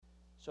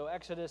So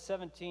Exodus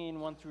 17,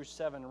 1 through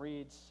 7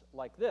 reads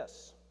like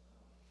this.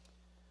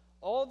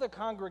 All the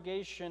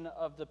congregation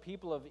of the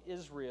people of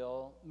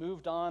Israel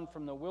moved on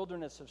from the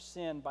wilderness of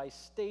sin by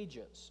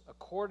stages,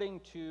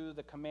 according to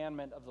the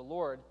commandment of the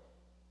Lord,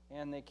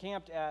 and they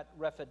camped at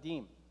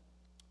Rephidim.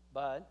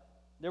 But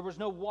there was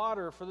no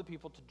water for the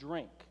people to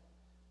drink.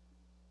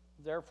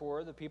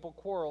 Therefore, the people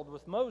quarreled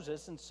with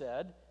Moses and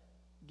said,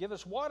 "Give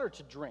us water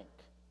to drink."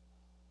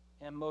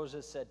 And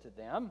Moses said to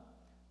them,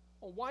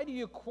 "Well, why do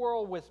you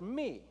quarrel with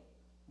me?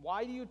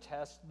 Why do you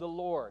test the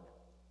Lord?"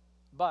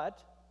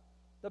 But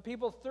the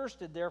people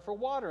thirsted there for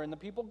water, and the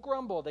people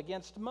grumbled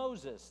against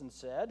Moses and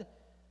said,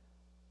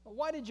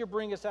 "Why did you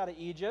bring us out of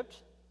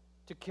Egypt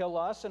to kill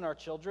us and our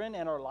children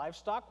and our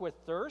livestock with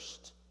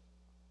thirst?"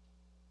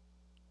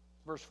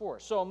 Verse 4,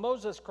 so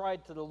Moses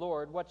cried to the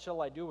Lord, "What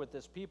shall I do with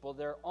this people?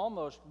 They're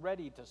almost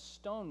ready to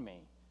stone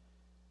me."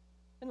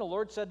 And the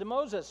Lord said to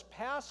Moses,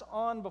 "Pass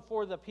on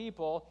before the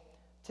people,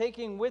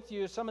 taking with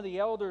you some of the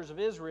elders of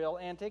Israel,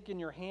 and take in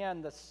your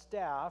hand the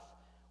staff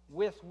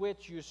with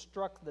which you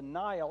struck the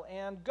Nile,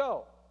 and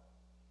go.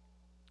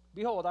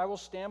 Behold, I will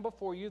stand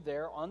before you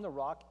there on the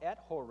rock at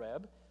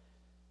Horeb,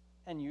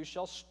 and you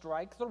shall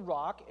strike the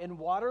rock, and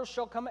water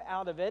shall come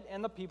out of it,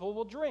 and the people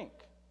will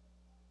drink."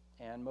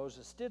 And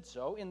Moses did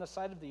so in the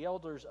sight of the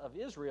elders of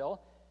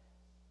Israel,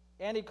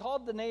 and he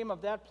called the name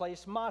of that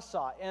place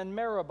Massah and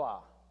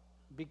Meribah,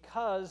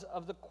 because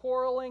of the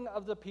quarreling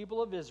of the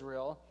people of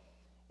Israel,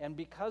 and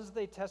because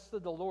they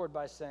tested the Lord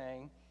by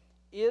saying,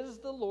 "Is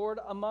the Lord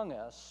among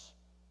us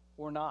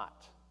or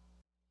not?"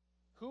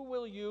 Who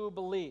will you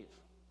believe?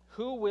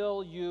 Who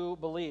will you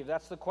believe?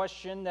 That's the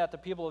question that the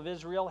people of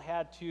Israel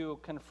had to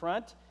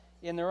confront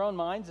in their own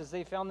minds as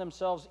they found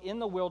themselves in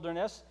the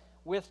wilderness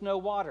with no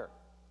water.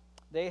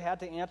 They had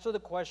to answer the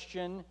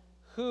question,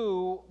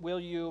 who will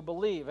you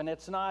believe? And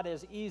it's not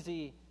as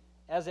easy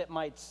as it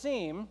might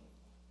seem.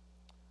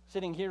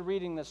 Sitting here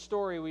reading this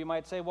story, we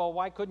might say, well,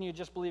 why couldn't you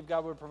just believe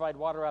God would provide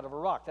water out of a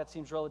rock? That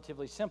seems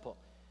relatively simple.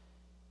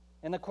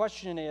 And the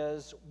question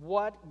is,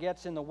 what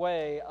gets in the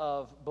way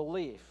of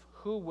belief?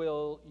 Who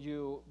will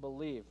you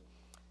believe?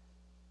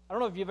 I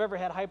don't know if you've ever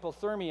had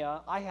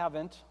hypothermia. I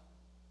haven't.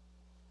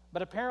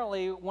 But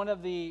apparently one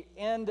of the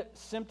end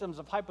symptoms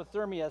of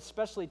hypothermia,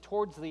 especially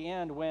towards the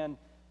end when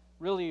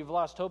really you've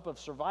lost hope of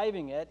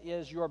surviving it,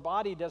 is your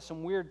body does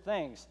some weird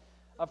things.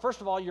 First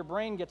of all, your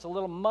brain gets a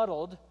little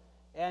muddled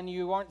and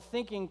you aren't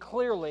thinking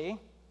clearly.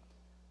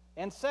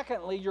 And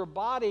secondly, your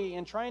body,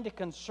 in trying to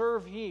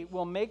conserve heat,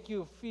 will make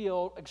you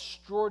feel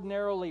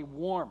extraordinarily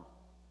warm.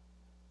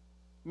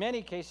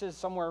 Many cases,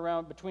 somewhere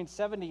around between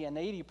 70 and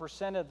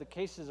 80% of the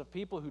cases of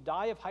people who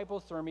die of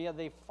hypothermia,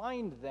 they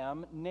find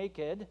them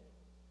naked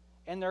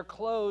and their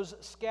clothes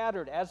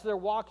scattered. As they're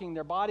walking,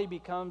 their body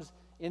becomes,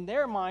 in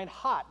their mind,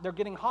 hot. They're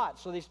getting hot,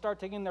 so they start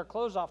taking their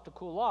clothes off to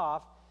cool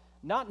off,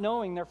 not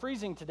knowing they're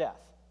freezing to death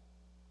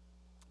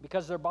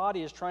because their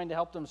body is trying to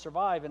help them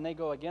survive, and they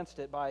go against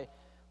it by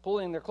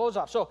pulling their clothes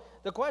off. So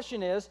the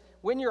question is,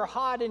 when you're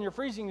hot and you're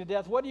freezing to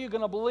death, what are you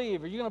going to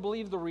believe? Are you going to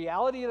believe the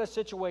reality of the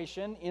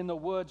situation, in the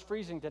woods,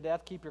 freezing to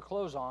death, keep your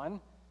clothes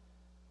on?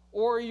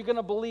 Or are you going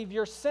to believe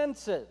your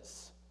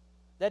senses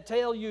that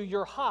tell you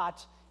you're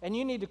hot and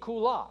you need to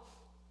cool off?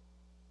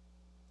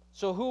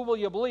 So who will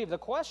you believe? The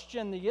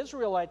question the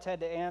Israelites had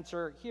to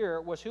answer here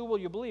was, who will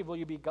you believe? Will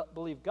you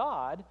believe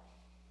God,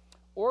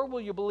 or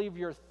will you believe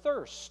your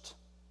thirst?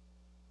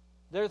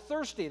 They're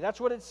thirsty. That's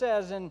what it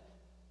says in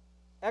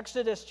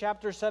Exodus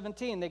chapter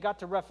 17. They got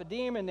to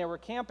Rephidim and they were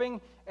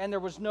camping and there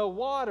was no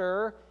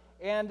water,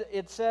 and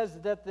it says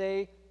that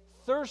they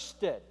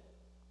thirsted.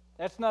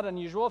 That's not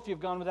unusual. If you've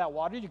gone without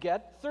water, you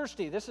get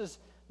thirsty. This is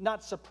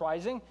not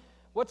surprising.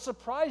 What's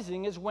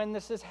surprising is when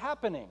this is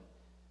happening.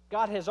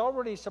 God has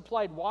already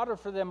supplied water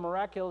for them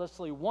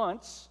miraculously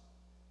once.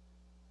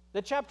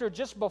 The chapter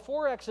just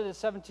before Exodus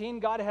 17,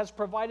 God has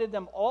provided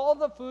them all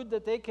the food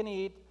that they can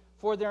eat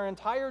for their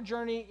entire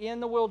journey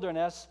in the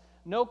wilderness,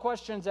 no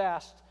questions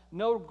asked,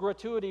 no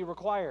gratuity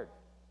required.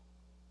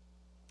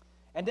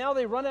 And now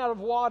they run out of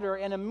water,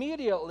 and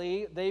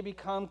immediately they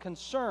become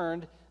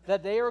concerned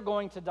that they are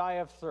going to die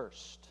of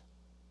thirst.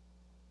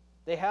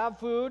 They have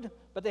food,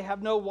 but they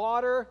have no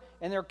water,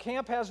 and their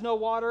camp has no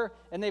water,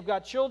 and they've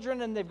got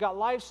children, and they've got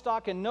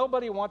livestock, and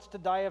nobody wants to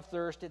die of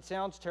thirst. It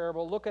sounds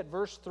terrible. Look at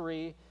verse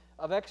 3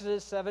 of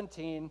Exodus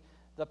 17.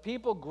 The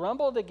people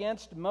grumbled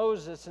against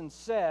Moses and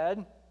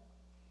said,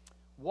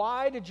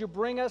 "Why did you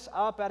bring us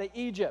up out of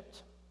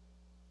Egypt?"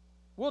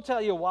 We'll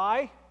tell you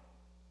why.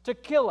 To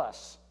kill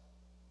us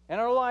and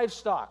our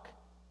livestock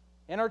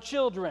and our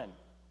children.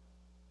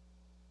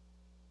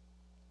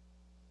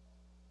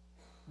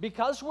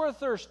 Because we're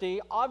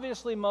thirsty,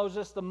 obviously,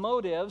 Moses, the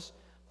motives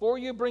for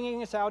you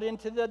bringing us out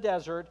into the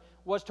desert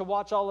was to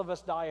watch all of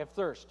us die of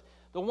thirst.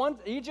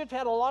 Egypt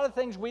had a lot of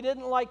things we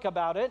didn't like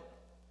about it,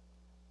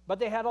 but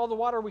they had all the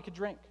water we could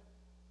drink.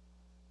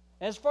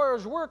 As far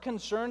as we're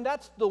concerned,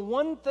 that's the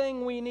one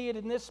thing we need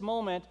in this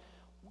moment.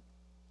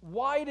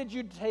 Why did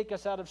you take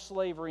us out of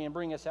slavery and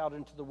bring us out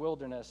into the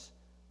wilderness,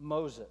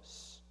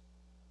 Moses?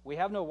 We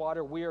have no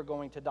water, we are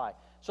going to die.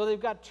 So they've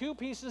got two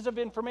pieces of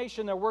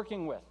information they're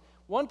working with.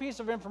 One piece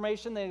of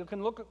information, they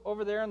can look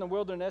over there in the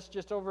wilderness,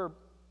 just over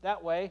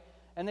that way,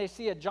 and they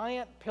see a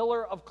giant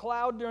pillar of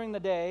cloud during the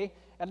day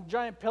and a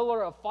giant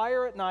pillar of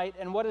fire at night.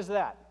 And what is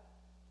that?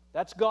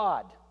 That's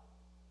God.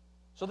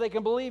 So they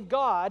can believe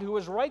God, who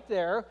is right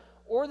there,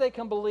 or they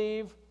can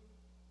believe,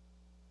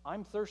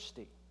 I'm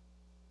thirsty.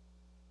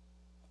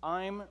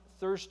 I'm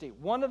thirsty.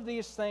 One of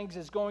these things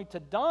is going to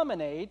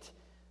dominate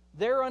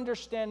their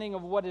understanding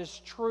of what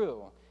is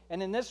true.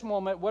 And in this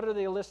moment, what are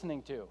they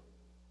listening to?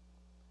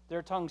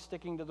 Their tongue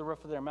sticking to the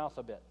roof of their mouth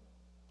a bit,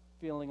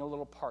 feeling a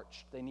little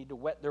parched. They need to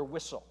wet their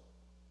whistle.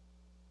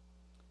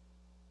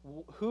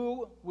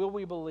 Who will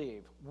we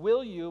believe?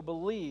 Will you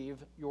believe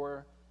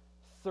your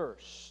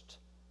thirst?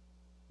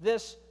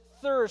 This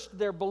thirst,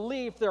 their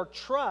belief, their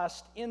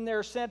trust in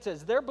their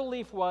senses. Their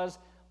belief was,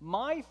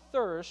 my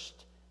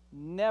thirst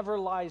never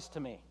lies to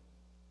me.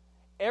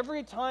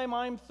 Every time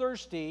I'm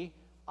thirsty,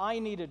 I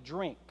need a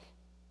drink.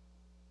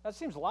 That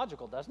seems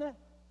logical, doesn't it?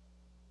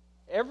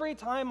 Every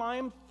time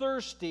I'm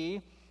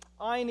thirsty,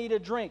 I need a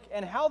drink.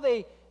 And how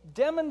they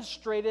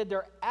demonstrated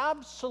their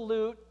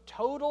absolute,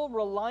 total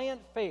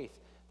reliant faith,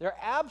 their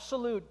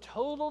absolute,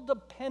 total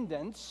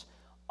dependence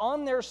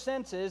on their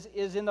senses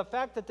is in the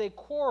fact that they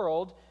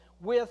quarreled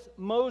with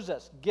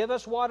Moses. Give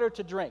us water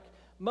to drink.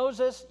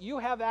 Moses, you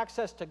have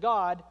access to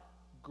God.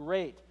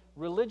 Great.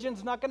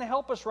 Religion's not going to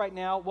help us right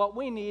now. What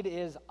we need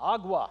is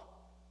agua.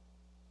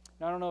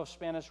 Now, I don't know if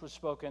Spanish was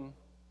spoken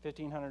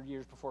 1,500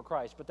 years before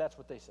Christ, but that's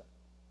what they said.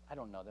 I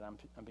don't know that.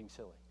 I'm being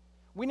silly.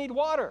 We need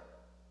water.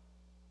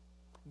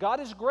 God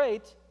is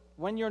great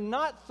when you're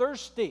not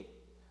thirsty.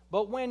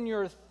 But when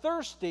you're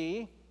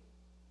thirsty,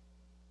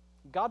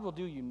 God will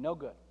do you no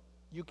good.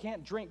 You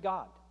can't drink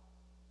God.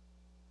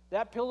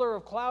 That pillar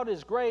of cloud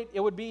is great. It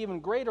would be even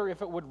greater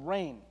if it would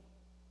rain.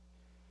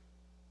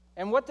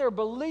 And what they're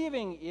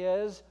believing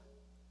is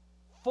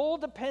full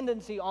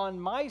dependency on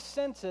my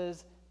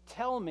senses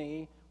tell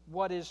me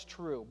what is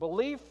true.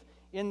 Belief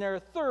in their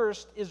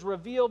thirst is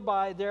revealed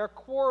by their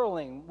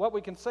quarreling. What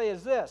we can say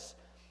is this: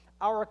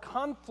 our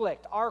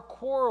conflict, our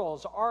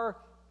quarrels, our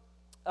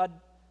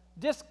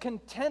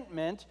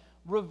discontentment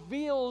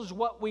reveals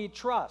what we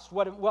trust.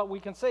 What we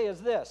can say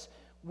is this: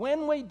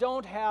 when we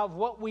don't have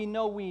what we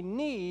know we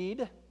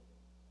need,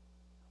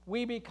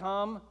 we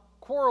become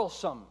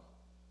quarrelsome.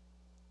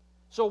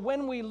 So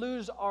when we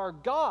lose our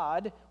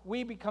God,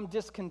 we become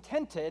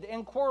discontented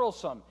and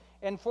quarrelsome.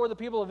 And for the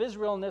people of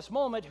Israel in this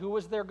moment, who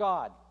was their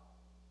God?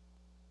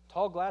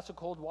 Tall glass of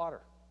cold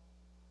water.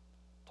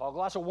 Tall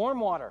glass of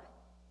warm water.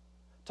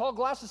 Tall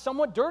glass of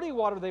somewhat dirty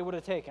water they would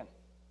have taken.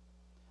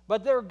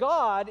 But their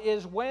God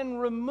is, when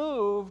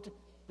removed,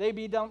 they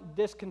be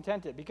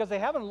discontented. Because they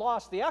haven't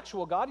lost the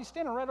actual God. He's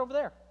standing right over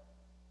there.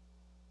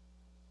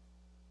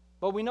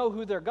 But we know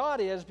who their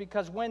God is,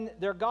 because when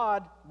their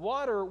God,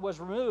 water, was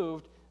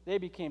removed, they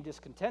became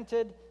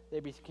discontented. They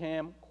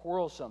became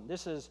quarrelsome.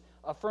 This is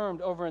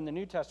affirmed over in the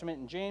New Testament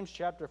in James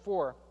chapter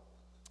 4,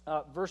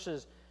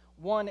 verses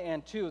 1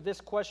 and 2.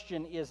 This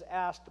question is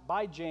asked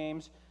by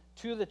James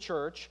to the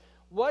church: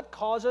 what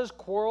causes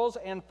quarrels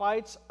and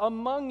fights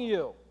among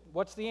you?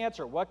 What's the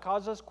answer? What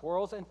causes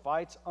quarrels and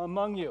fights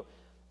among you?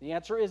 The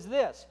answer is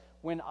this: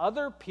 when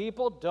other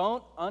people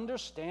don't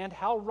understand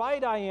how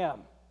right I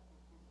am.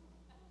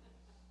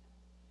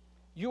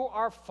 You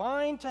are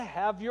fine to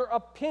have your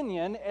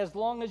opinion as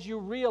long as you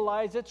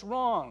realize it's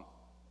wrong.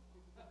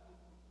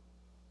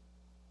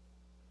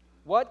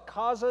 What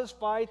causes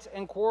fights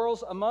and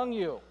quarrels among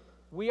you?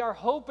 We are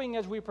hoping,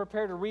 as we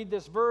prepare to read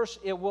this verse,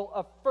 it will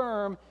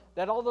affirm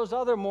that all those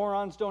other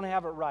morons don't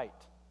have it right.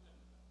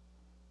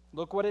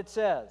 Look what it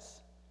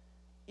says.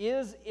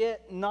 Is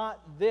it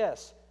not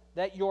this,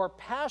 that your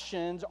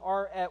passions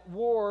are at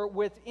war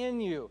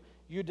within you?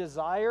 You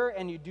desire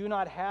and you do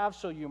not have,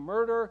 so you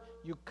murder.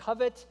 You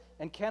covet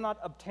and cannot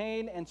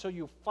obtain, and so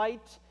you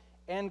fight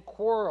and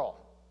quarrel.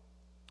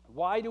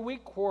 Why do we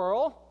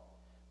quarrel?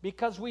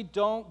 Because we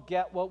don't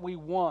get what we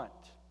want.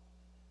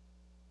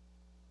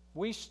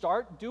 We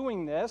start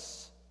doing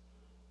this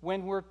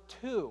when we're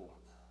 2.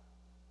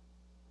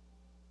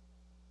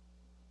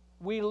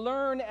 We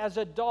learn as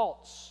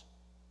adults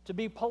to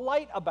be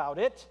polite about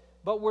it,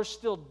 but we're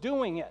still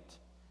doing it.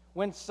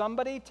 When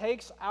somebody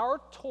takes our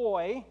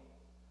toy,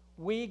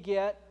 we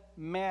get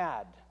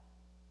mad.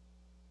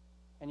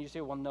 And you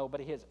say, well,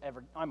 nobody has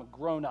ever. I'm a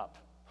grown-up.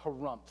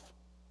 Harumph.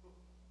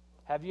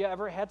 Have you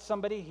ever had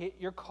somebody hit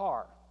your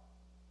car?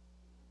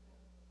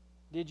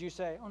 Did you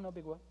say, oh, no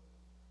big what?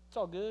 It's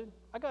all good.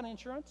 I got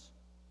insurance.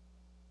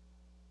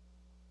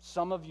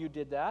 Some of you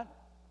did that.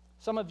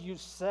 Some of you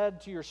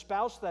said to your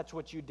spouse that's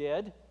what you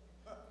did.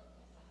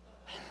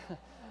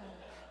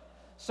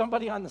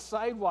 Somebody on the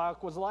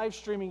sidewalk was live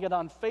streaming it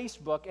on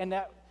Facebook, and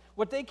that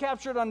what they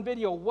captured on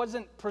video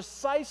wasn't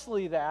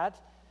precisely that.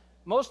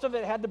 Most of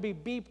it had to be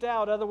beeped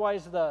out,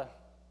 otherwise the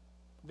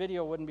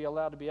video wouldn't be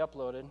allowed to be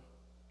uploaded.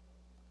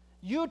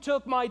 You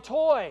took my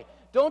toy.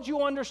 Don't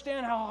you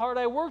understand how hard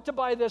I worked to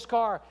buy this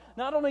car?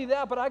 Not only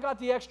that, but I got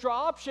the extra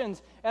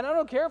options, and I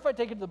don't care if I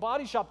take it to the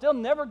body shop. They'll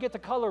never get the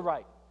color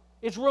right.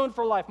 It's ruined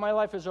for life. My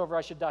life is over.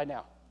 I should die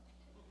now.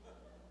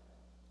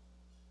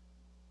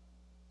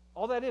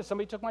 All that is,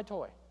 somebody took my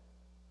toy.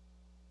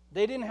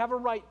 They didn't have a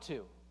right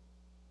to.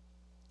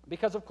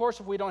 Because, of course,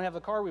 if we don't have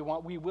the car we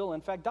want, we will,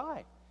 in fact,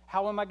 die.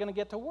 How am I going to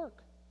get to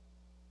work?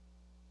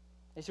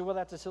 They say, well,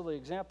 that's a silly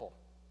example.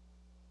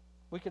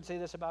 We could say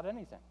this about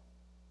anything.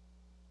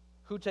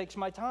 Who takes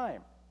my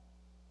time?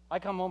 I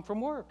come home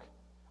from work.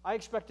 I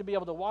expect to be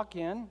able to walk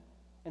in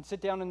and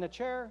sit down in the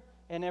chair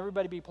and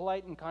everybody be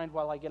polite and kind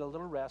while I get a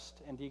little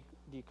rest and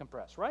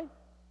decompress, right?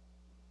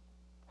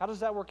 How does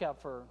that work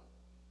out for...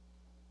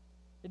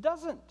 It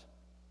doesn't.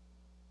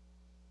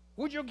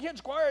 Would your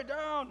kids quiet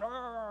down?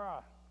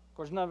 Of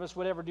course, none of us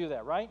would ever do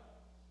that, right?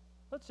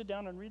 Let's sit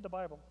down and read the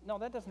Bible. No,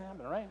 that doesn't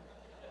happen, right?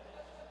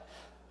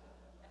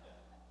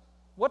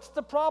 What's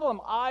the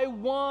problem? I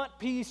want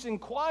peace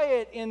and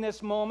quiet in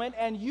this moment,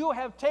 and you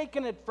have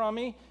taken it from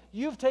me.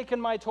 You've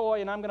taken my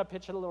toy, and I'm going to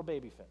pitch it a little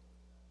baby fit.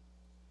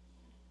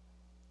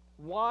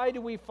 Why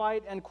do we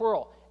fight and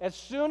quarrel? As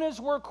soon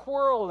as we're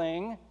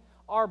quarreling,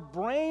 our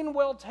brain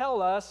will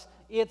tell us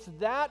it's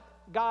that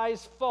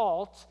guy's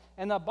fault,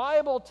 and the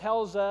Bible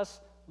tells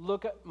us,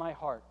 look at my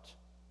heart.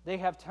 They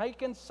have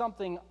taken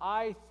something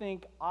I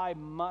think I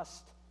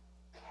must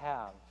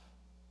have.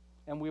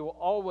 And we will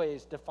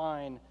always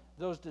define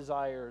those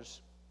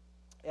desires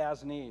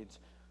as needs.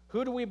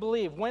 Who do we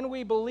believe? When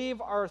we believe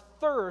our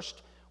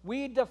thirst,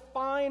 we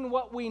define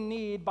what we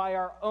need by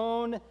our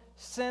own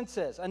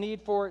senses. A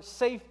need for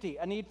safety,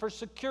 a need for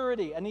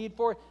security, a need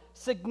for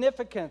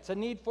significance, a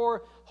need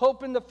for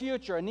hope in the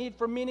future, a need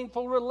for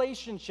meaningful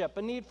relationship,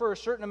 a need for a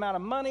certain amount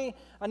of money,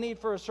 a need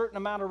for a certain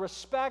amount of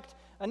respect,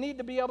 a need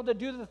to be able to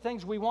do the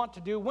things we want to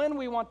do when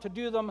we want to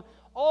do them.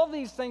 All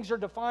these things are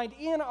defined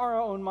in our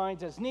own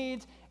minds as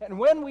needs, and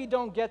when we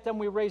don't get them,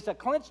 we raise a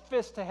clenched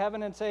fist to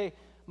heaven and say,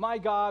 my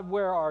God,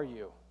 where are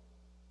you?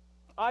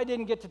 I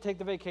didn't get to take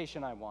the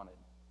vacation I wanted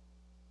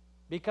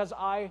because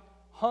I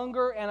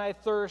hunger and I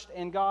thirst,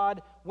 and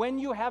God, when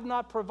you have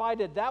not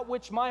provided that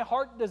which my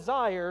heart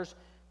desires,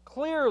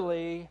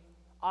 clearly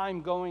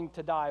I'm going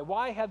to die.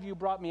 Why have you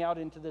brought me out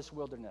into this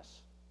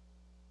wilderness?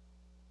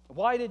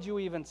 Why did you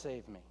even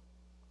save me?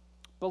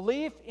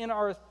 Belief in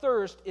our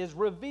thirst is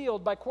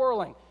revealed by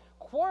quarreling.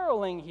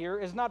 Quarreling here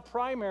is not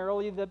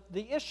primarily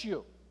the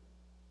issue.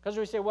 Because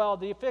we say, well,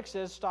 the fix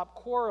is stop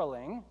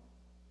quarreling.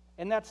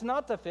 And that's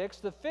not the fix.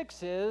 The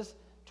fix is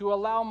to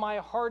allow my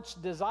heart's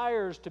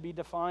desires to be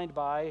defined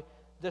by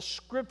the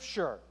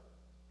Scripture.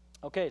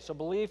 Okay, so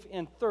belief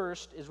in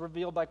thirst is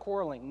revealed by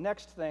quarreling.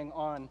 Next thing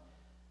on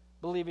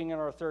believing in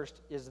our thirst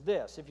is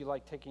this, if you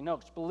like taking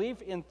notes.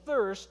 Belief in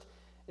thirst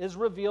is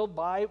revealed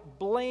by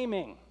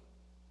blaming.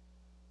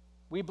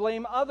 We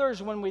blame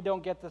others when we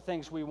don't get the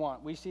things we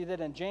want. We see that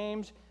in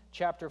James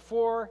chapter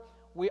 4.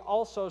 We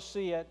also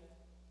see it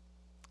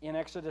in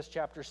Exodus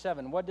chapter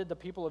 7. What did the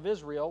people of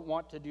Israel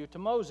want to do to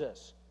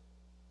Moses?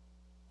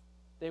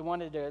 They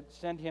wanted to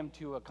send him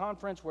to a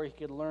conference where he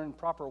could learn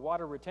proper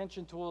water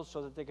retention tools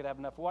so that they could have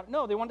enough water.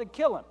 No, they wanted to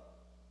kill him.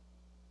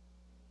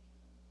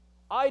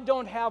 I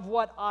don't have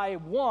what I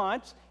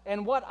want,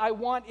 and what I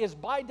want is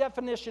by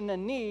definition a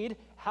need.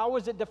 How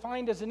is it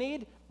defined as a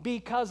need?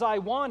 Because I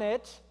want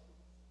it.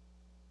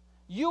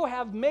 You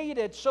have made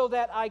it so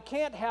that I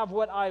can't have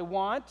what I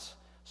want,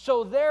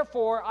 so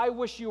therefore I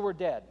wish you were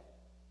dead.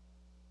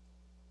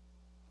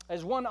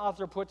 As one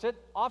author puts it,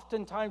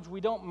 oftentimes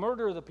we don't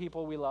murder the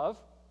people we love,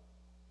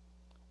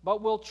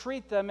 but we'll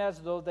treat them as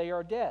though they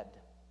are dead.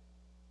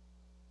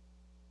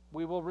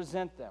 We will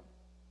resent them.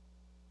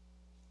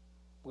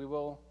 We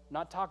will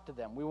not talk to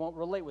them. We won't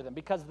relate with them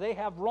because they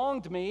have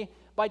wronged me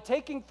by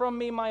taking from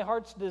me my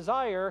heart's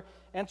desire,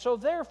 and so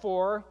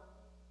therefore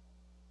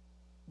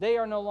they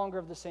are no longer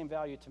of the same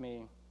value to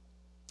me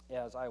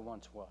as I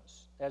once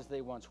was, as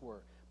they once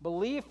were.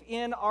 Belief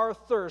in our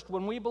thirst,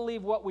 when we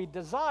believe what we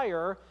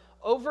desire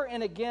over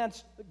and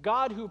against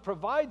God who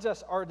provides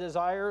us our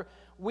desire,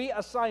 we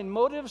assign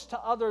motives to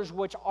others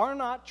which are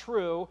not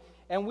true,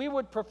 and we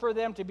would prefer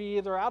them to be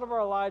either out of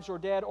our lives or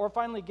dead, or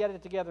finally get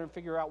it together and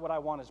figure out what I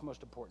want is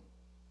most important.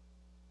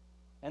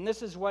 And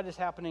this is what is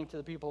happening to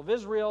the people of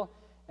Israel,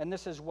 and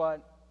this is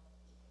what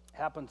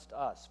happens to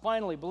us.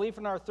 Finally, belief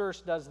in our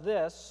thirst does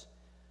this.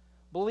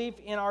 Belief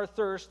in our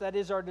thirst, that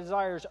is our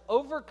desires,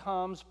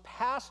 overcomes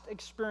past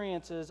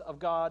experiences of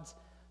God's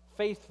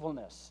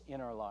faithfulness in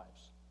our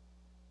lives.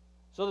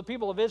 So the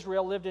people of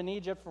Israel lived in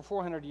Egypt for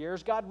 400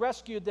 years. God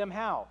rescued them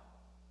how?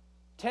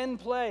 10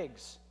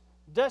 plagues.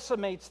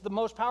 Decimates the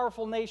most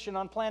powerful nation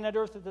on planet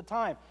Earth at the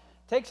time.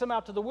 Takes them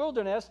out to the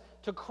wilderness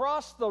to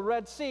cross the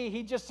Red Sea.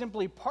 He just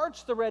simply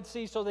parts the Red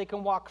Sea so they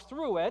can walk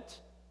through it.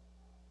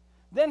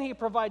 Then he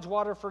provides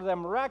water for them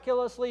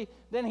miraculously.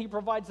 Then he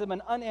provides them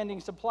an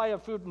unending supply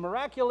of food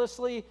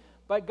miraculously.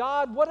 But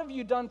God, what have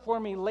you done for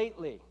me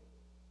lately?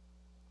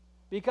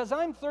 Because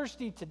I'm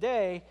thirsty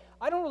today.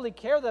 I don't really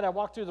care that I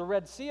walked through the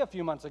Red Sea a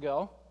few months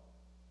ago.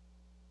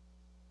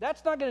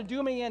 That's not going to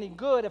do me any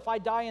good if I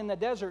die in the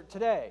desert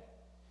today.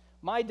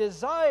 My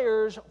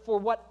desires for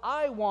what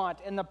I want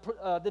and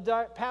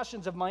the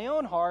passions of my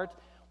own heart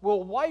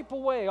will wipe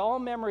away all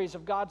memories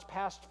of God's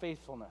past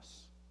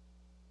faithfulness.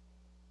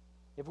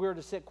 If we were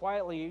to sit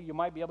quietly, you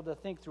might be able to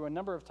think through a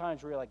number of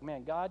times where you're like,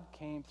 man, God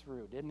came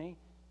through, didn't he?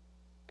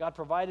 God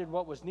provided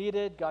what was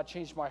needed. God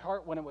changed my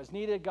heart when it was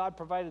needed. God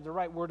provided the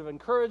right word of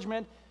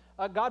encouragement.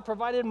 God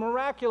provided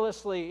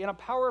miraculously in a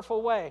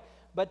powerful way.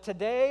 But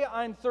today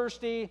I'm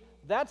thirsty.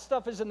 That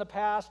stuff is in the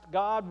past.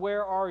 God,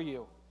 where are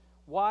you?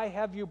 Why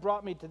have you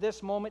brought me to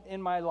this moment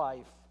in my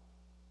life?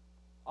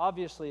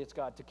 Obviously, it's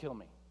God to kill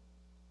me.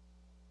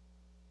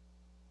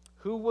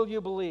 Who will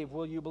you believe?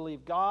 Will you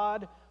believe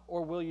God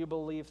or will you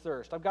believe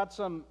thirst? I've got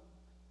some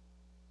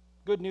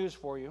good news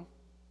for you.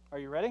 Are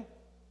you ready?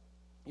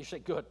 You say,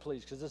 good,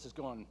 please, because this is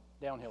going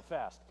downhill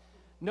fast.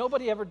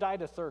 Nobody ever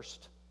died of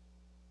thirst.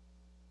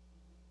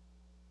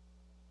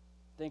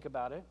 Think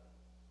about it.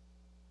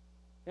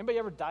 Anybody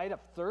ever died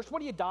of thirst? What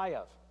do you die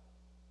of?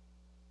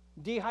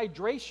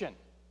 Dehydration.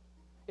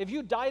 If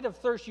you died of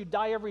thirst, you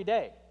die every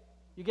day.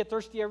 You get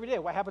thirsty every day.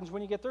 What happens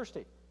when you get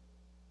thirsty?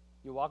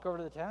 You walk over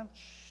to the tap,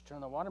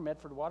 turn the water,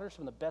 Medford water,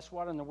 some of the best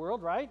water in the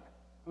world, right?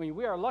 I mean,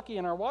 we are lucky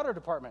in our water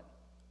department.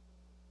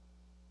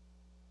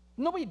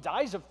 Nobody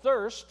dies of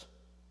thirst.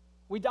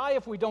 We die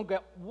if we don't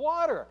get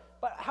water.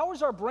 But how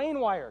is our brain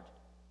wired?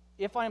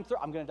 If I am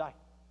thirsty, I'm going to die.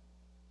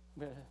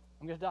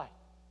 I'm going to die.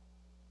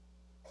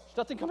 There's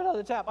nothing coming out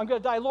of the tap. I'm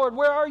going to die. Lord,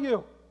 where are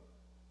you?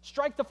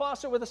 Strike the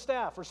faucet with a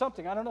staff or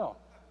something. I don't know.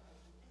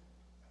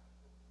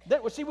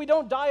 See, we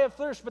don't die of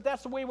thirst, but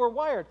that's the way we're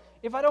wired.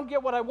 If I don't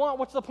get what I want,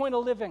 what's the point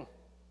of living?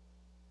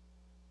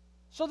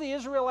 So the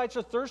Israelites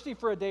are thirsty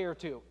for a day or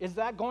two. Is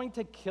that going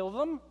to kill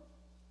them?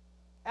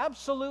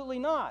 Absolutely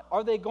not.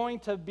 Are they going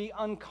to be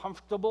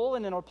uncomfortable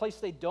and in a place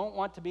they don't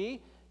want to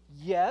be?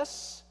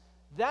 Yes.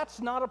 That's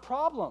not a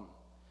problem.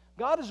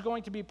 God is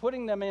going to be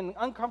putting them in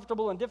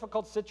uncomfortable and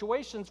difficult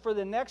situations for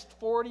the next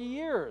 40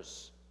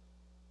 years.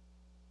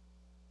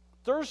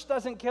 Thirst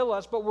doesn't kill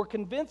us, but we're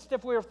convinced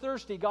if we're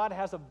thirsty, God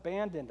has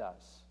abandoned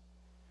us.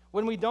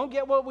 When we don't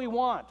get what we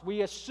want,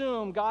 we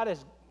assume God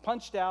has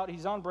punched out,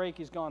 he's on break,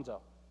 he's gonzo.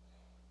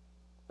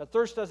 But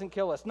thirst doesn't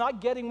kill us.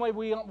 Not getting what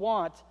we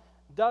want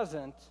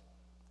doesn't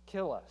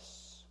kill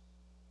us.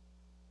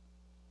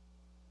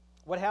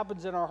 What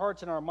happens in our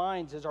hearts and our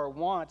minds is our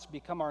wants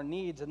become our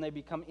needs and they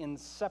become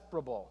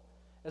inseparable.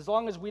 As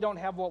long as we don't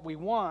have what we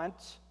want,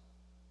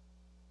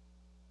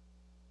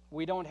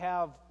 we don't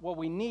have what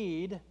we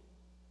need,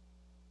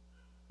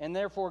 and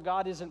therefore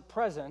God isn't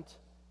present.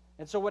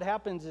 And so what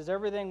happens is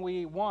everything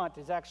we want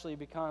actually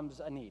becomes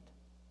a need.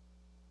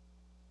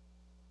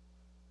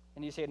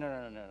 And you say,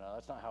 no,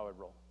 that's not how it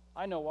rolls.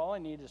 I know all I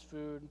need is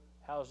food,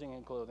 housing,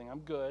 and clothing.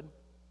 I'm good.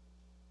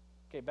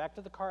 Okay, back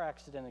to the car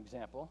accident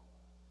example.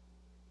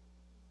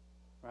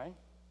 Right?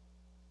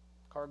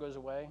 Car goes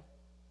away.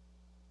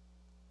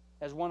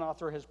 As one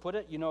author has put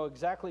it, you know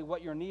exactly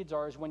what your needs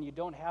are is when you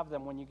don't have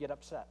them, when you get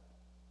upset.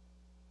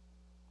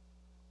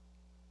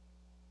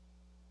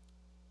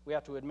 We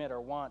have to admit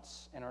our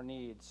wants and our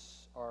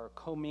needs are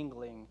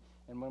commingling,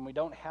 and when we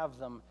don't have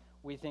them,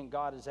 we think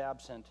God is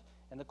absent.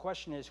 And the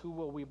question is, who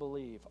will we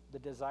believe? The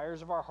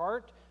desires of our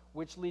heart,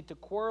 which lead to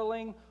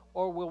quarreling,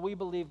 or will we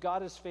believe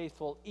God is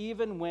faithful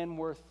even when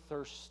we're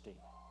thirsty?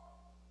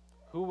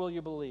 Who will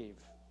you believe?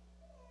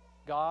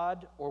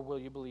 God, or will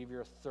you believe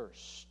your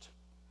thirst?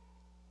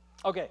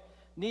 Okay,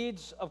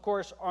 needs, of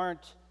course,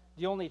 aren't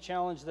the only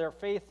challenge they're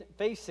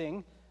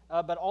facing,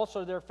 but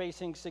also they're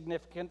facing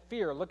significant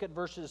fear. Look at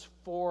verses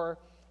 4,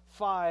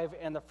 5,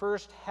 and the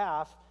first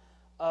half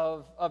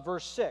of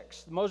verse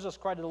 6. Moses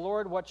cried to the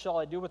Lord, "What shall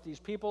I do with these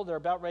people? They're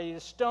about ready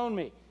to stone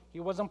me." He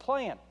wasn't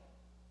playing.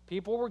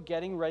 People were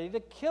getting ready to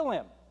kill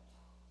him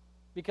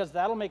because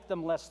that'll make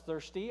them less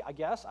thirsty, I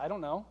guess. I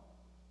don't know.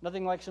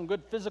 Nothing like some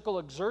good physical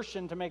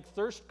exertion to make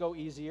thirst go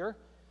easier.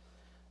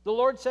 The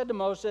Lord said to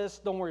Moses,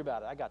 "Don't worry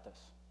about it. I got this.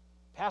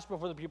 Pass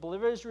before the people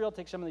of Israel,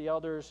 take some of the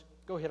elders,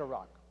 go hit a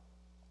rock."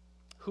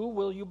 Who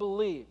will you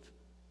believe?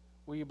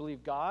 Will you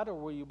believe God or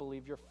will you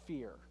believe your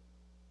fear?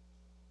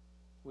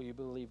 Will you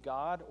believe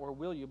God or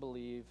will you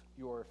believe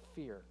your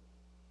fear?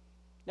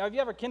 Now, if you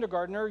have a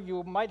kindergartner,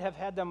 you might have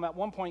had them at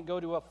one point go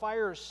to a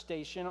fire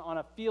station on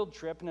a field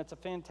trip, and it's a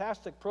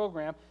fantastic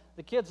program.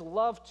 The kids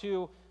love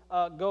to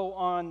go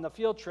on the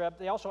field trip.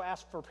 They also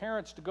ask for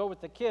parents to go with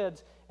the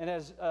kids, and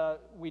as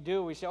we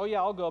do, we say, "Oh yeah,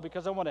 I'll go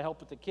because I want to help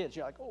with the kids."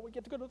 You're like, "Oh, we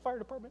get to go to the fire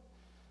department.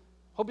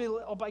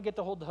 Hope I get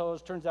to hold the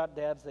hose." Turns out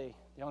dads, they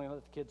only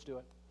let the kids do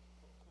it.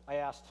 I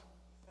asked.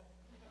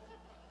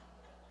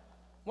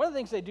 One of the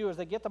things they do is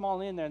they get them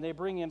all in there, and they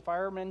bring in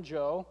Fireman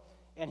Joe,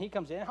 and he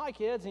comes in, "Hi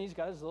kids," and he's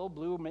got his little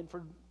blue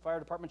Medford Fire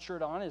Department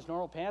shirt on, his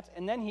normal pants,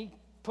 and then he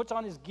puts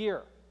on his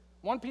gear.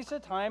 One piece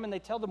at a time, and they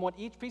tell them what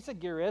each piece of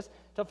gear is,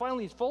 till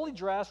finally he's fully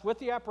dressed with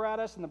the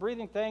apparatus and the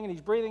breathing thing, and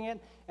he's breathing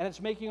it, and it's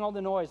making all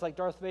the noise like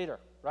Darth Vader,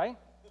 right?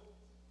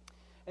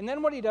 And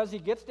then what he does, he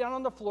gets down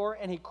on the floor,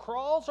 and he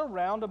crawls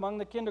around among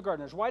the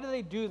kindergartners. Why do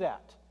they do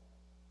that?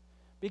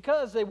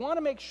 Because they want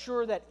to make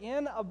sure that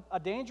in a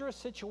dangerous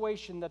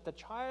situation that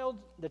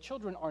the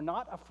children are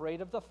not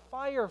afraid of the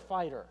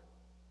firefighter.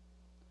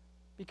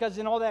 Because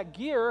in all that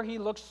gear, he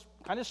looks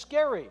kind of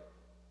scary.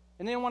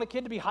 And they don't want a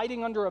kid to be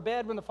hiding under a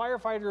bed when the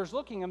firefighter is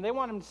looking at him. They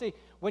want him to see,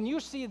 when you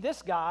see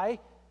this guy,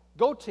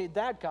 go to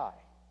that guy.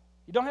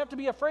 You don't have to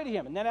be afraid of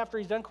him. And then after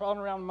he's done crawling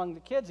around among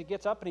the kids, he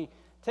gets up and he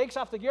takes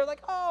off the gear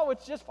like, oh,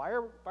 it's just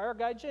fire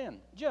guy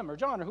Jim or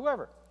John or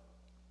whoever.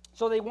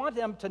 So they want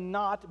them to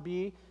not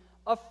be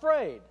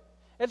afraid.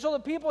 And so the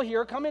people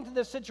here come into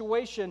this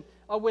situation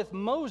with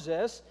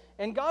Moses,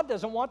 and God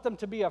doesn't want them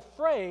to be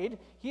afraid.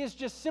 He is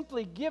just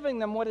simply giving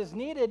them what is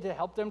needed to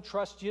help them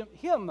trust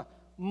him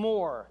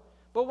more.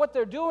 But what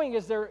they're doing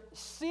is they're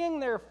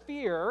seeing their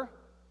fear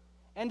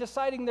and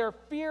deciding their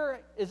fear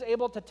is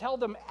able to tell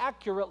them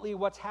accurately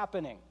what's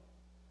happening.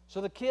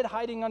 So the kid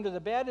hiding under the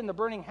bed in the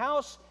burning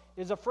house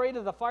is afraid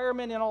of the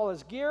fireman in all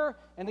his gear,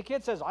 and the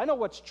kid says, I know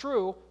what's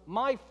true.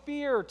 My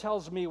fear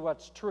tells me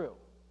what's true.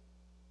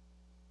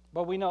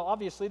 But we know,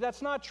 obviously,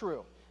 that's not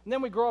true. And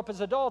then we grow up as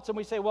adults and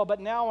we say, well,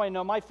 but now I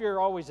know my fear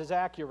always is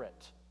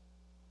accurate.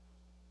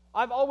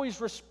 I've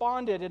always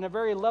responded in a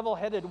very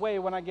level-headed way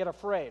when I get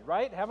afraid,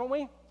 right? Haven't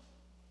we?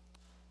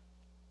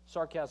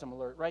 Sarcasm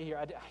alert right here.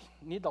 I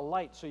need the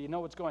light so you know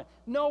what's going on.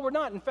 No, we're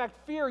not. In fact,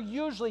 fear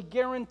usually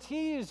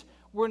guarantees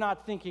we're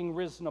not thinking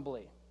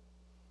reasonably.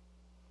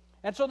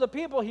 And so the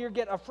people here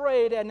get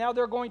afraid, and now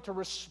they're going to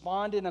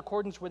respond in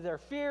accordance with their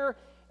fear.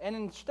 And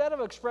instead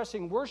of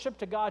expressing worship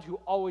to God who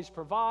always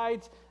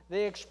provides,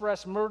 they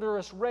express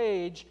murderous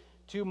rage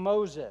to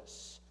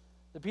Moses.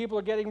 The people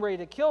are getting ready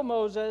to kill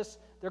Moses.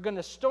 They're going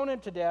to stone him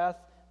to death.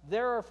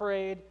 They're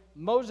afraid.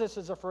 Moses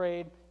is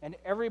afraid. And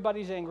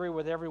everybody's angry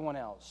with everyone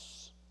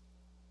else.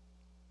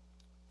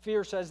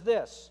 Fear says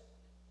this: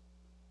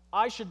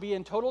 I should be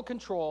in total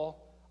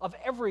control of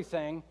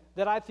everything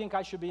that I think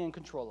I should be in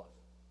control of.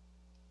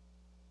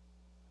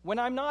 When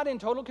I'm not in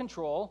total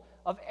control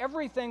of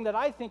everything that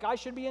I think I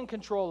should be in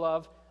control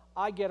of,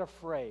 I get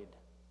afraid.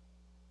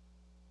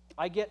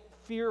 I get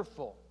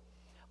fearful.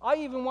 I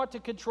even want to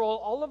control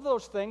all of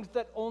those things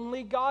that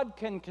only God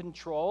can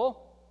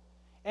control.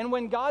 And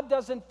when God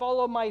doesn't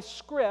follow my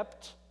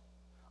script,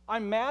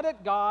 I'm mad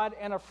at God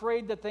and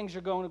afraid that things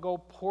are going to go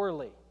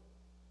poorly.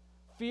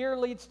 Fear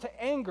leads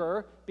to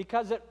anger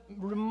because it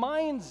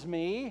reminds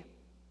me,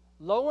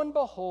 lo and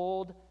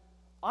behold,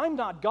 I'm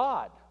not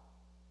God.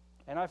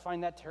 And I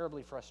find that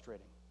terribly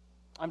frustrating.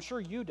 I'm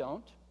sure you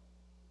don't.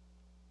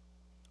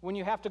 When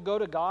you have to go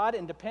to God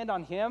and depend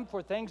on Him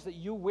for things that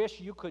you wish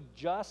you could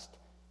just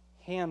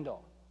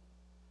handle.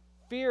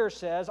 Fear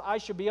says I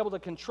should be able to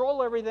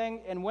control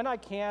everything, and when I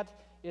can't,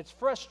 it's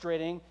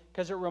frustrating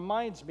because it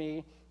reminds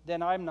me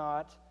that I'm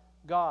not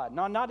God.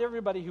 Now, not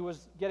everybody who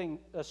was getting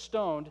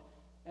stoned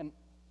and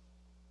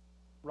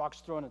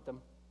rocks thrown at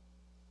them,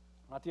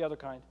 not the other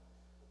kind.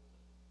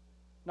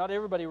 Not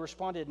everybody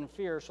responded in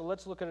fear, so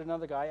let's look at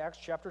another guy, Acts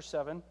chapter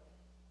 7.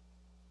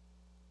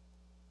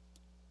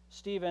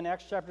 Stephen,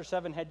 Acts chapter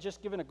 7, had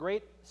just given a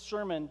great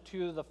sermon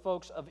to the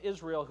folks of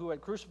Israel who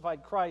had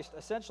crucified Christ,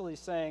 essentially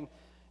saying,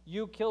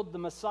 you killed the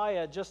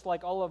Messiah just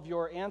like all of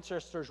your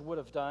ancestors would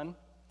have done.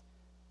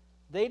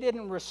 They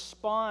didn't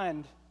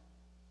respond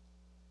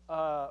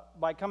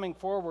by coming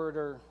forward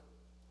or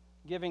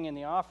giving in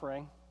the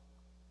offering.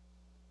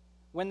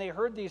 When they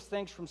heard these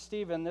things from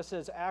Stephen, this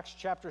is Acts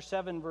chapter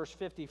 7, verse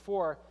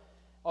 54.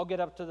 I'll get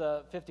up to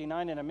the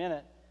 59 in a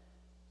minute.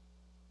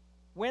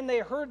 When they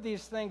heard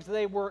these things,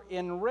 they were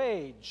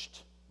enraged.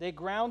 They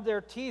ground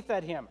their teeth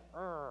at him.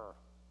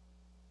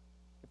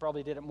 They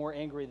probably did it more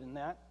angry than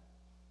that.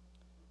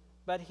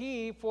 But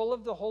he, full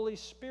of the Holy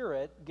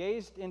Spirit,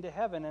 gazed into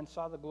heaven and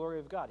saw the glory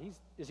of God.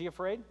 Is he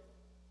afraid?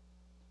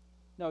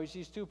 No, he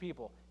sees two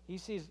people. He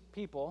sees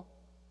people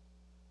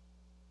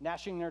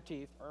gnashing their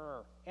teeth,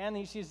 and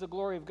he sees the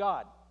glory of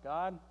God.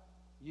 God,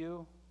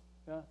 you're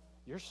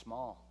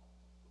small.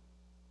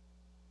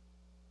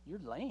 You're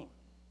lame.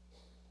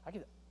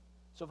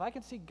 So if I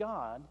can see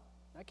God,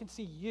 I can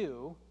see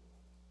you,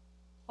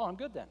 I'm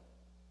good then.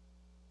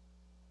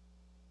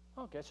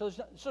 Okay, so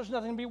there's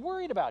nothing to be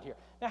worried about here.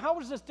 Now, how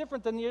is this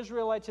different than the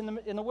Israelites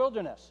in the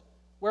wilderness?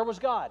 Where was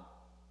God?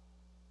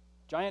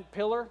 Giant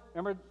pillar,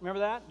 remember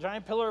that?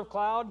 Giant pillar of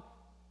cloud,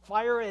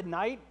 fire at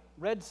night,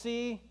 Red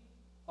Sea,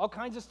 all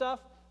kinds of stuff.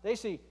 They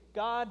see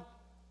God,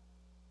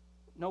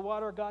 no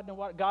water, God, no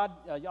water. God,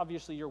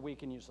 obviously you're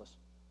weak and useless.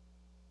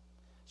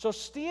 So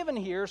Stephen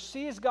here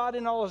sees God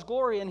in all his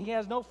glory, and he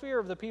has no fear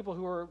of the people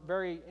who are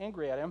very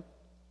angry at him.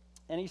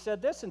 And he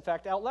said this, in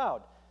fact, out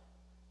loud.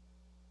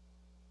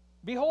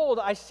 Behold,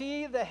 I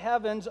see the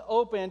heavens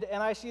opened,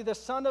 and I see the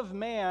Son of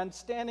Man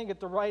standing at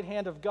the right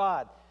hand of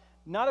God.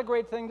 Not a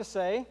great thing to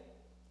say.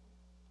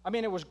 I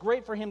mean, it was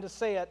great for him to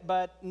say it,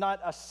 but not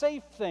a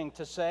safe thing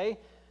to say.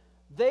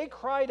 They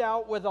cried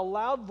out with a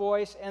loud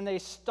voice, and they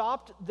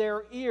stopped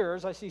their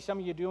ears. I see some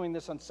of you doing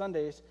this on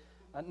Sundays.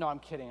 No, I'm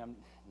kidding. I've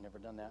never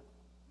done that.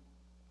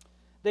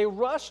 They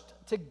rushed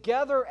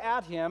together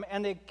at him,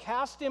 and they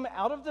cast him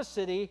out of the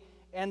city,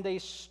 and they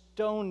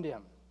stoned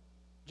him,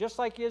 just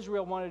like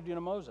Israel wanted to do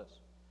to Moses.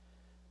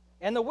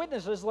 And the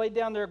witnesses laid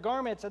down their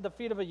garments at the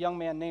feet of a young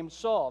man named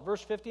Saul.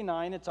 Verse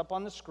 59, it's up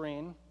on the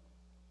screen.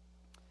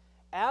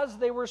 As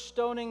they were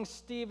stoning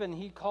Stephen,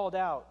 he called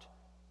out,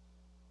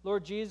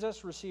 Lord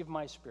Jesus, receive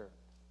my spirit.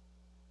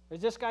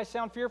 Does this guy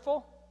sound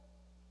fearful?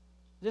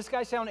 Does this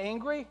guy sound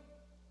angry?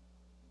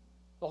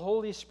 The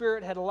Holy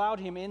Spirit had allowed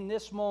him in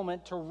this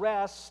moment to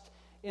rest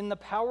in the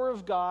power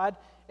of God,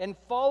 and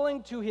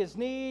falling to his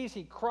knees,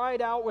 he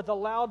cried out with a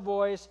loud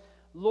voice,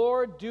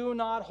 Lord, do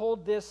not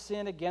hold this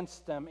sin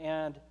against them.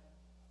 And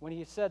when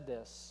he said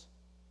this,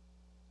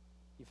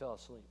 he fell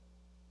asleep.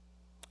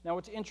 Now,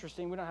 what's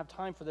interesting, we don't have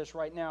time for this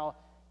right now.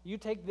 You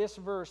take this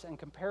verse and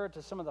compare it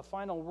to some of the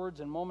final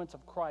words and moments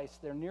of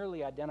Christ, they're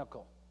nearly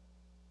identical.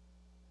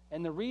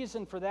 And the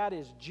reason for that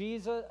is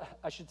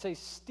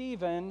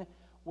Stephen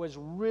was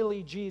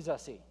really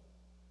Jesus-y.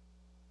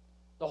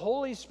 The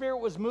Holy Spirit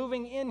was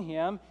moving in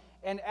him,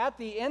 and at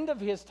the end of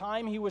his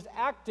time, he was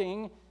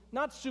acting,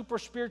 not super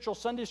spiritual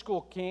Sunday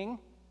school king.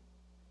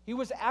 He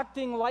was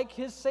acting like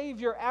his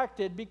Savior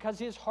acted because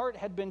his heart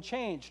had been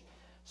changed.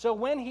 So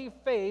when he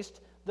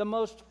faced the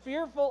most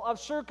fearful of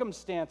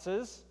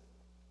circumstances,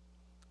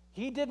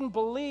 he didn't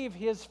believe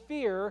his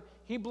fear,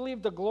 he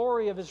believed the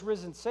glory of his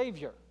risen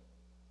Savior.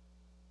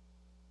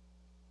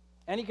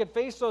 And he could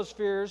face those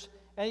fears,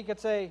 and he could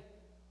say,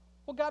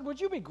 well, God, would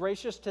you be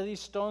gracious to these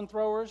stone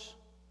throwers?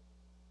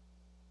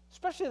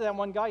 Especially that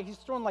one guy, he's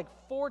thrown like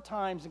 4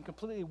 times and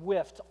completely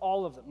whiffed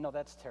all of them. No,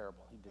 that's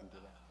terrible. He didn't do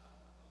that.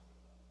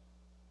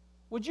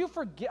 Would you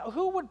forget?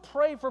 Who would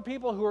pray for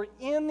people who are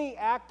in the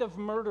act of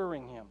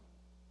murdering him?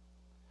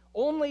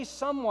 Only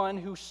someone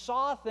who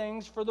saw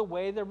things for the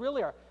way they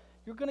really are.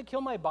 You're going to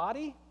kill my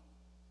body?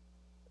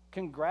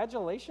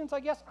 Congratulations, I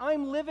guess.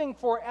 I'm living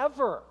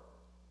forever.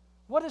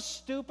 What a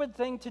stupid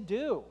thing to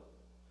do.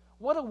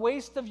 What a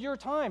waste of your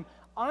time.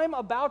 I'm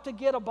about to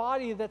get a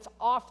body that's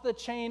off the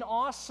chain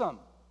awesome.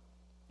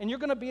 And you're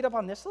going to beat up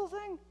on this little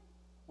thing?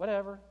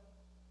 Whatever.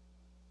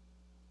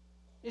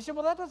 You say,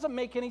 well, that doesn't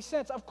make any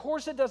sense. Of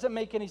course it doesn't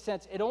make any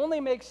sense. It only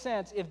makes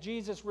sense if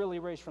Jesus really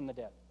raised from the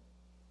dead.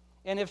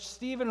 And if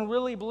Stephen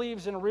really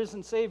believes in a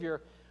risen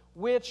Savior,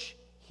 which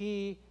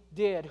he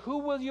did. Who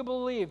will you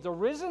believe? The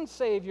risen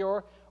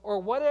Savior or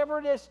whatever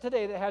it is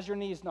today that has your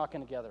knees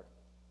knocking together?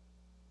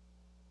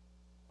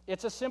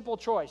 It's a simple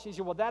choice. You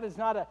say,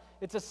 well,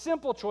 it's a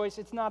simple choice.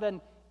 It's not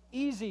an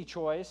easy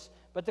choice.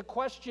 But the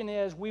question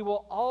is, we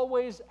will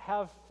always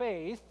have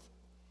faith.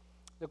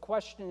 The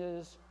question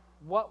is,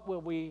 what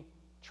will we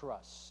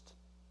trust?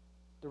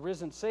 The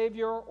risen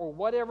Savior or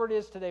whatever it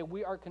is today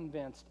we are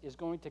convinced is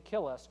going to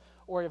kill us.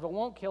 Or if it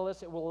won't kill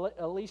us, it will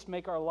at least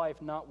make our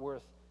life not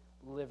worth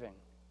living.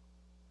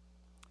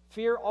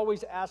 Fear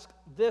always asks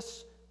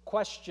this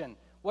question,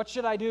 what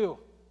should I do?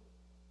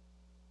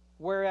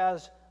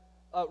 Whereas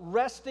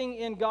resting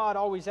in God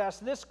always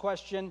asks this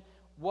question,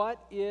 what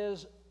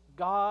is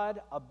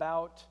God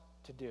about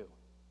to do?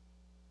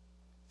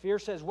 Fear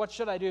says, what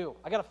should I do?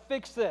 I got to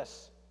fix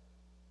this.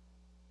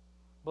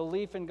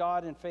 Belief in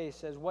God and faith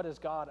says, what is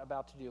God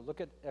about to do?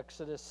 Look at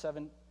Exodus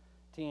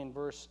 17,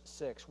 verse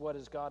 6. What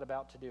is God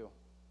about to do?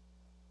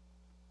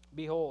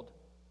 Behold,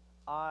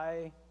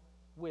 I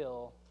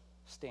will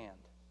stand.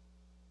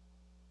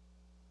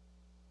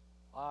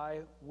 I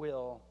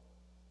will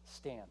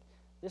stand.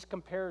 This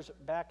compares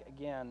back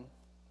again,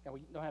 and we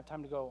don't have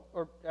time to go,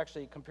 or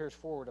actually it compares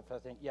forward, if I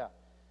think, yeah.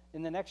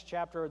 In the next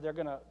chapter, they're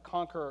going to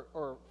conquer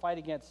or fight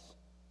against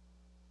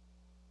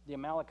the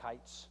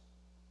Amalekites.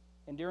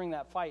 And during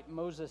that fight,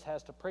 Moses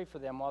has to pray for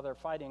them while they're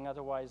fighting,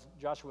 otherwise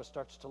Joshua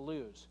starts to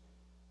lose.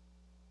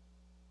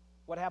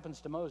 What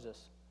happens to Moses?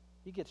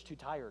 He gets too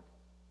tired.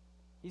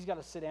 He's got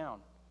to sit down.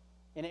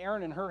 And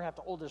Aaron and Hur have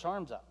to hold his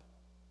arms up.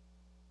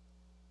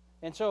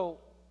 And so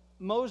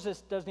Moses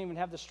doesn't even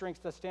have the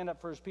strength to stand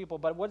up for his people.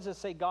 But what does it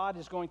say God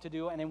is going to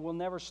do and it will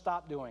never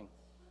stop doing?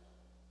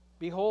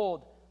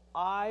 Behold,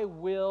 I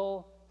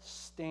will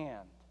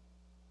stand.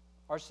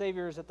 Our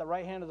Savior is at the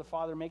right hand of the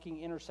Father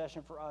making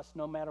intercession for us.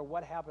 No matter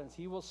what happens,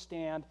 he will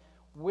stand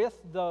with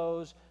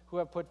those who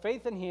have put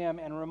faith in him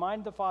and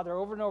remind the Father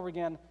over and over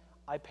again,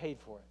 I paid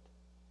for it.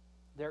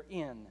 They're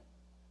in.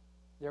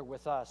 They're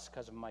with us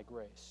because of my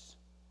grace.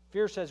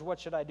 Fear says, what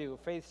should I do?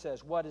 Faith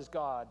says, what is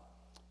God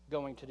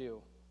going to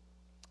do?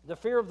 The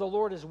fear of the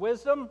Lord is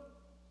wisdom.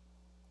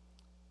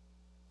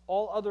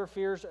 All other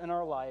fears in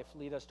our life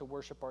lead us to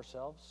worship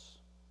ourselves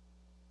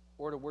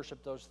or to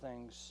worship those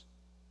things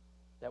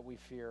that we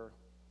fear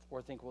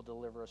or think will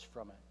deliver us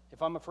from it.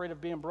 If I'm afraid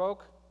of being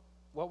broke,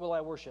 what will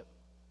I worship?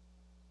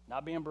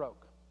 Not being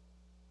broke.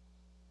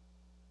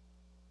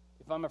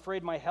 If I'm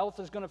afraid my health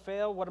is going to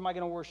fail, what am I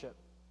going to worship?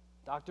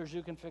 Doctors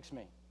who can fix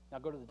me. Now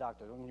go to the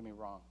doctor, don't get me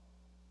wrong.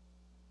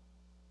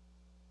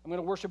 I'm going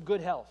to worship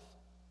good health.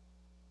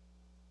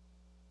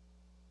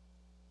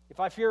 If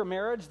I fear a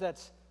marriage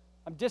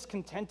I'm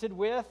discontented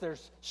with,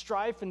 there's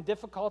strife and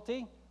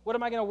difficulty, what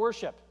am I going to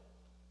worship?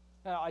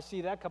 Now, I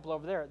see that couple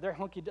over there. They're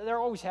hunky. They're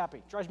always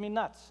happy. Drives me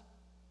nuts,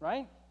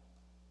 right?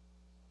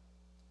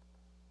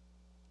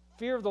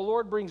 Fear of the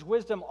Lord brings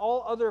wisdom.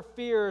 All other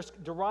fears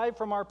derive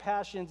from our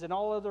passions, and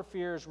all other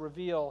fears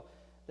reveal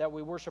that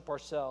we worship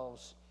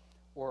ourselves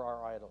or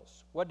our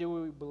idols. What do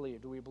we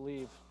believe? Do we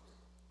believe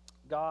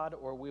God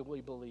or will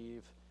we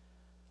believe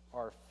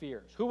our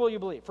fears. Who will you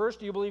believe? First,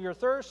 do you believe your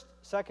thirst?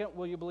 Second,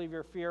 will you believe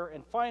your fear?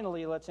 And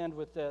finally, let's end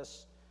with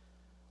this.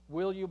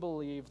 Will you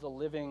believe the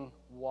living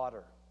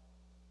water?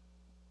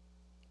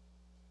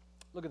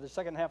 Look at the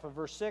second half of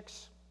verse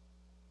 6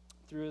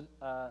 through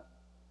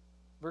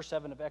verse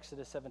 7 of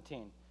Exodus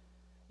 17.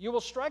 You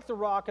will strike the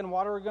rock, and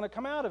water are going to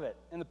come out of it,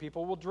 and the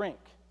people will drink.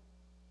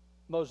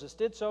 Moses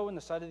did so in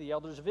the sight of the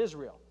elders of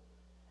Israel.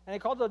 And he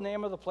called the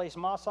name of the place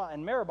Massah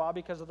and Meribah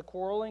because of the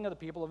quarreling of the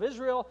people of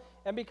Israel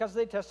and because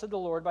they tested the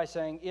Lord by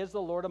saying, is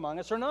the Lord among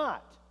us or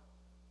not?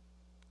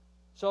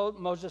 So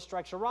Moses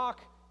strikes a rock,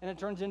 and it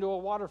turns into a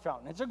water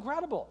fountain. It's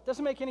incredible. It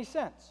doesn't make any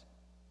sense.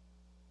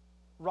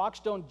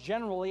 Rocks don't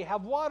generally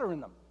have water in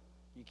them.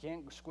 You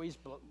can't squeeze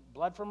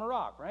blood from a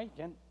rock, right? You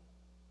can't.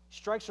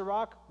 Strikes a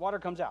rock, water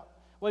comes out.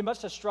 Well, he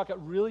must have struck it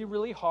really,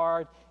 really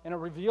hard, and it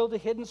revealed a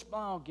hidden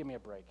spot. Oh, give me a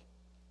break.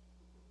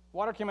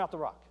 Water came out the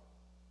rock.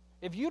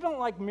 If you don't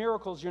like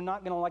miracles, you're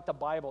not going to like the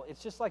Bible.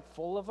 It's just like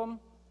full of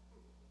them.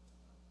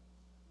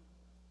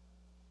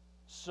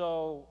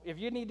 So if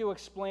you need to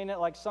explain it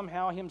like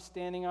somehow him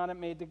standing on it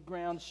made the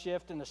ground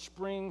shift and the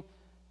spring,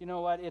 you know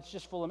what, it's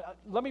just full of.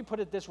 Let me put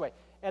it this way.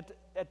 At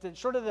the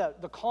sort of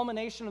the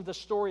culmination of the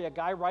story, a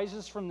guy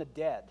rises from the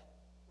dead.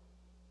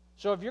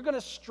 So if you're going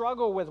to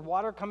struggle with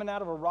water coming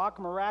out of a rock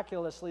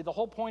miraculously, the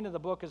whole point of the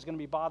book is going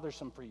to be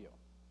bothersome for you.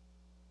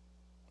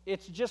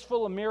 It's just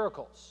full of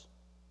miracles.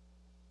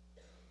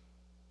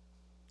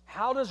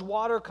 How does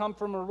water come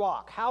from a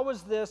rock? How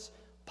is this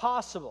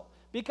possible?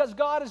 Because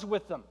God is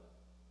with them.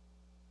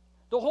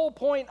 The whole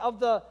point of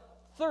the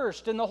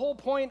thirst and the whole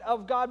point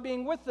of God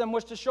being with them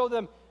was to show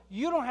them,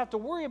 you don't have to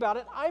worry about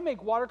it. I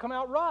make water come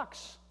out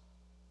rocks.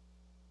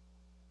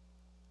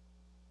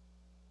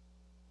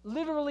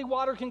 Literally,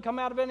 water can come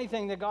out of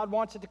anything that God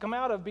wants it to come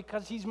out of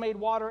because he's made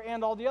water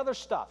and all the other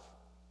stuff.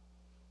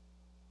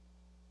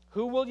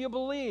 Who will you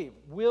believe?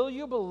 Will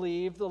you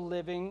believe the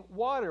living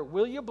water?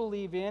 Will you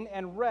believe in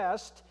and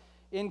rest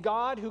in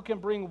God who can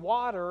bring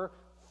water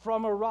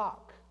from a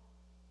rock?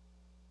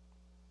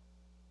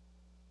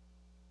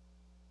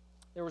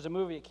 There was a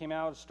movie that came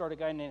out. It starred a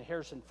guy named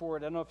Harrison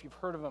Ford. I don't know if you've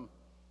heard of him.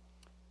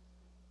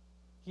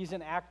 He's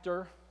an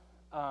actor.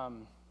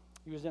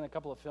 He was in a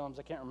couple of films.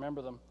 I can't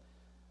remember them.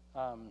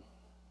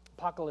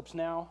 Apocalypse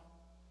Now.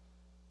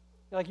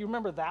 Like, you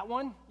remember that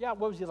one? Yeah,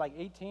 what was he, like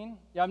 18?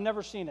 Yeah, I've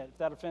never seen it, if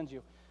that offends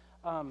you.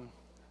 I've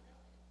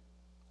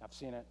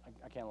seen it.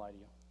 I can't lie to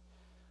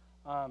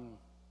you.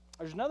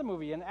 There's another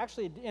movie, and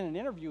actually in an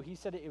interview, he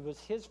said it was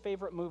his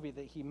favorite movie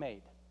that he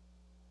made.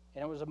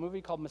 And it was a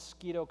movie called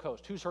Mosquito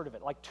Coast. Who's heard of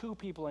it? Like 2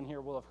 people in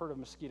here will have heard of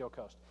Mosquito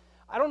Coast.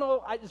 I don't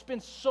know. It's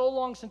been so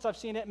long since I've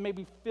seen it. It may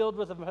be filled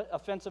with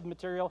offensive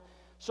material.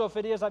 So if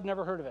it is, I've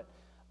never heard of it.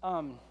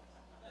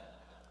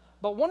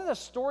 But one of the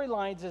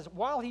storylines is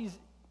while he's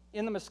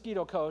in the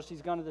Mosquito Coast,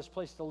 he's gone to this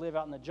place to live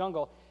out in the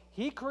jungle,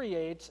 he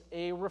creates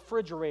a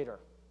refrigerator,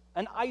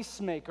 an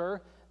ice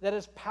maker that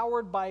is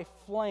powered by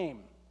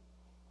flame.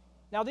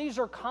 Now, these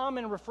are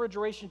common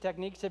refrigeration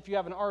techniques. If you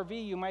have an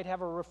RV, you might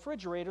have a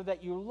refrigerator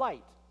that you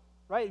light,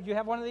 right? If you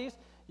have one of these,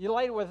 you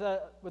light it with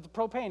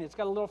propane. It's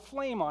got a little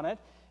flame on it.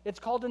 It's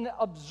called an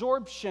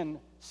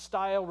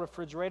absorption-style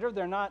refrigerator.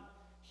 They're not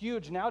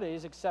huge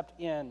nowadays except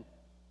in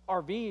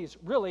RVs,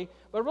 really.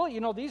 But really,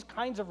 these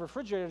kinds of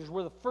refrigerators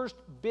were the first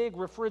big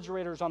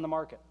refrigerators on the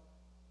market.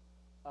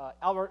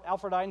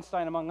 Alfred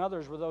Einstein, among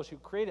others, were those who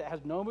created it. It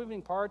has no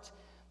moving parts.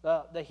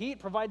 The heat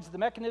provides the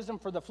mechanism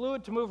for the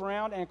fluid to move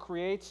around and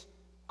creates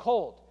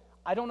cold.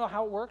 I don't know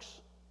how it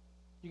works.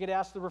 You could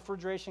ask the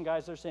refrigeration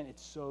guys. They're saying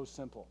it's so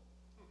simple.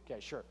 Okay,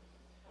 sure.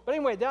 But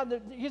anyway,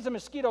 he's a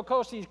Mosquito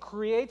Coast. He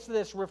creates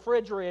this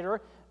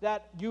refrigerator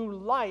that you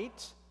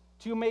light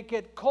to make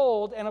it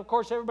cold. And, of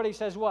course, everybody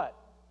says what?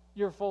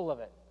 You're full of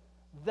it.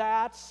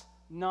 That's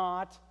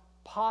not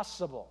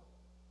possible.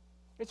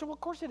 And so, of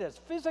course it is.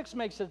 Physics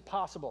makes it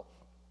possible.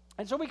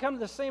 And so we come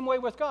the same way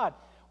with God.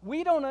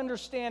 We don't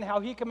understand how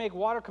he can make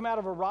water come out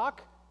of a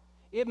rock.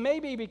 It may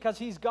be because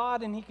he's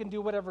God and he can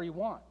do whatever he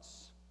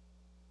wants.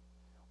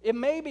 It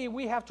may be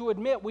we have to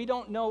admit we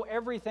don't know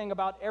everything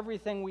about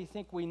everything we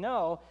think we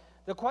know.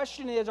 The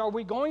question is, are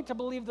we going to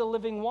believe the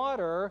living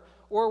water,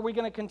 or are we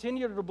going to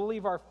continue to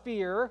believe our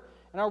fear,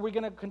 and are we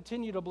going to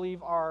continue to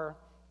believe our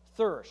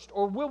thirst?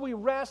 Or will we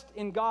rest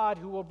in God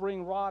who will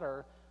bring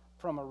water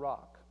from a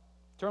rock?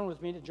 Turn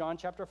with me to John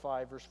chapter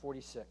 5, verse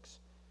 46.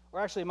 Or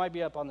actually, it might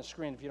be up on the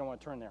screen if you don't want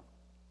to turn there.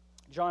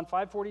 John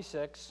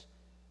 5:46.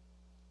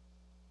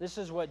 This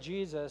is what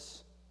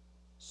Jesus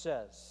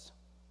says.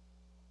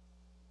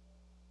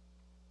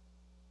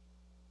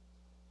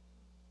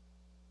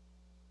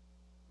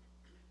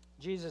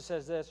 Jesus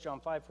says this, John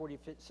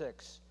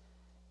 5:46.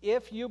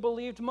 If you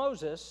believed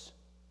Moses,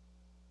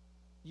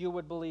 you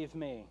would believe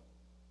me,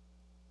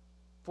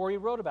 for he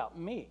wrote about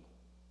me.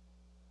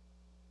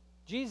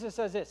 Jesus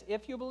says this,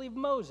 if you believe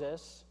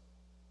Moses,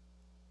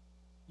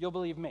 you'll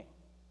believe me.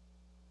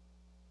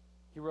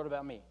 He wrote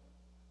about me.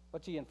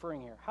 What's he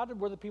inferring here? How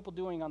were the people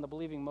doing on the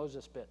believing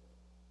Moses bit?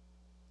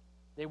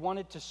 They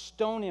wanted to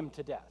stone him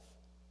to death.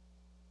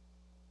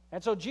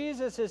 And so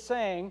Jesus is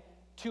saying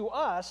to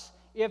us,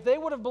 If they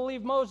would have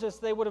believed Moses,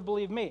 they would have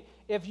believed me.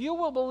 If you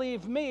will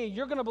believe me,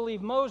 you're going to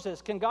believe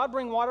Moses. Can God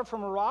bring water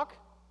from a rock?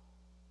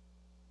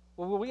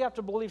 Well, we have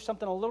to believe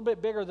something a little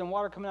bit bigger than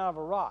water coming out of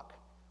a rock.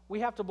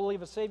 We have to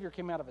believe a Savior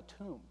came out of a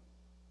tomb.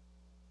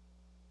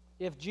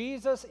 If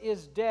Jesus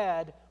is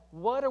dead,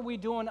 what are we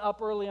doing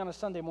up early on a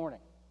Sunday morning?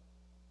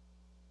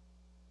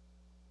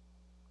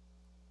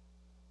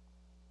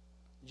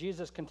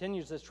 Jesus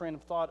continues this train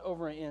of thought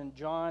over in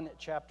John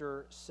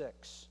chapter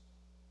 6.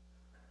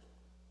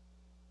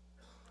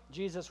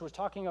 Jesus was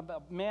talking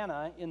about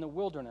manna in the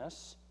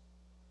wilderness,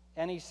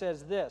 and he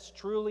says this,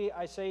 "Truly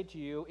I say to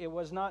you, it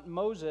was not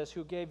Moses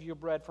who gave you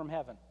bread from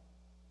heaven."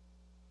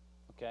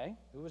 Okay,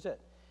 who was it?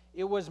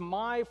 It was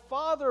my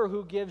Father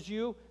who gives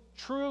you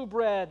true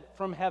bread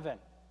from heaven.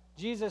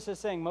 Jesus is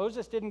saying,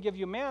 Moses didn't give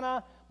you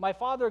manna, my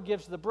Father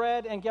gives the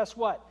bread, and guess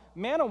what?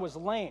 Manna was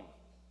lame.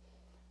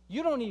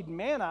 You don't need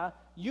manna,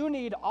 you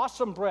need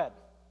awesome bread.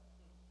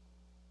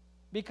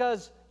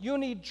 Because you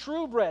need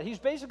true bread. He's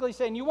basically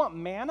saying, you want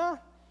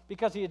manna?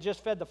 Because he had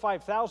just fed the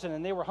 5,000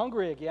 and they were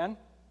hungry again.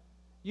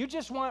 You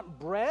just want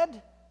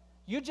bread?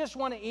 You just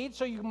want to eat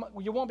so you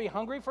won't be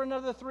hungry for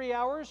another 3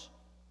 hours?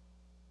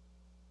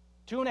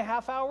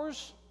 2.5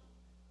 hours?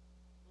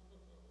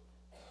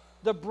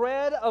 The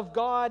bread of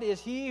God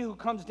is he who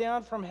comes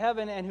down from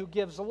heaven and who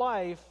gives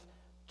life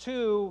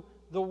to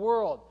the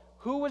world.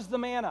 Who was the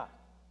manna?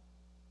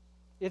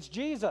 It's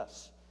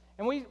Jesus.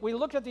 And we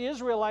look at the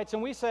Israelites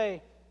and we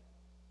say,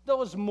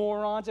 those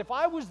morons. If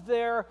I was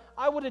there,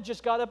 I would have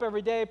just got up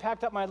every day,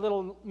 packed up my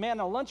little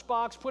manna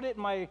lunchbox, put it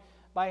in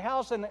my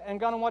house, and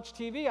gone and watched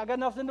TV. I got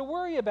nothing to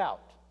worry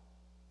about.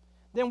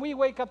 Then we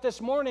wake up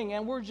this morning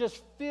and we're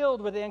just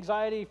filled with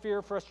anxiety,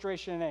 fear,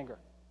 frustration, and anger.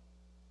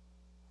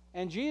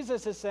 And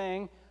Jesus is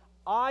saying,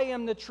 I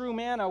am the true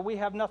manna. We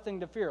have nothing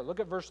to fear. Look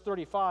at verse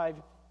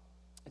 35.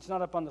 It's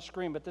not up on the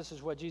screen, but this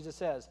is what Jesus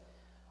says.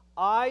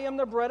 I am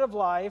the bread of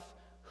life.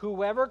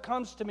 Whoever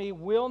comes to me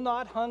will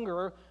not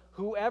hunger.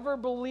 Whoever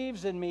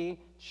believes in me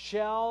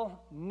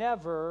shall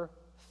never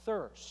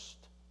thirst.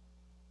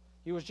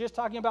 He was just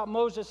talking about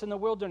Moses in the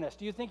wilderness.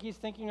 Do you think he's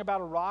thinking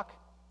about a rock?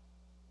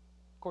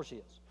 Of course he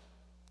is.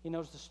 He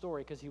knows the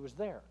story because he was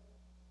there.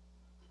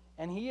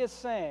 And he is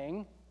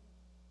saying,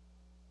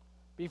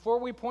 before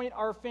we point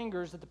our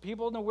fingers at the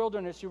people in the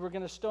wilderness who were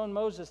going to stone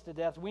Moses to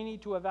death, we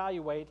need to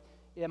evaluate,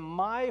 am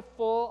I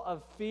full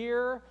of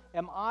fear?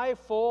 Am I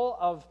full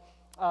of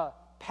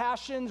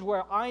passions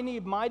where I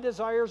need my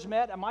desires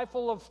met? Am I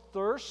full of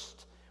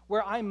thirst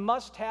where I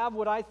must have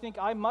what I think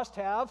I must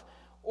have?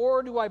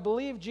 Or do I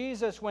believe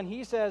Jesus when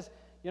he says,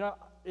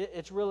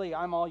 it's really,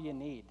 I'm all you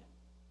need.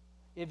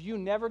 If you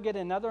never get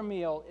another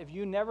meal, if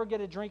you never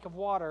get a drink of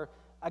water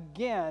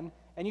again,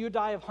 and you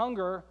die of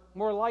hunger,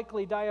 more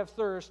likely die of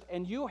thirst,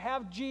 and you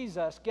have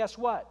Jesus, guess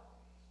what?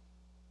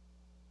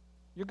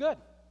 You're good.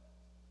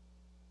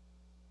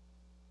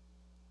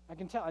 I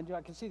can tell,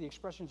 I can see the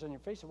expressions on your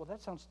face. Well,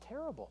 that sounds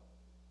terrible.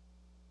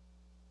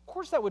 Of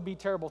course that would be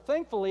terrible.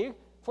 Thankfully,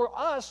 for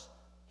us,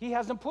 he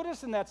hasn't put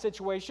us in that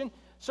situation,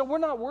 so we're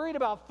not worried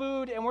about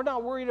food and we're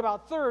not worried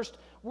about thirst.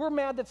 We're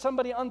mad that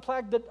somebody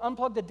unplugged the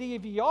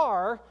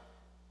DVR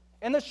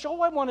and the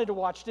show I wanted to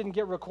watch didn't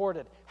get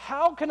recorded.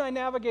 How can I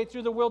navigate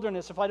through the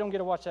wilderness if I don't get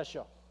to watch that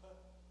show?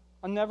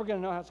 I'm never going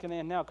to know how it's going to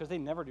end now because they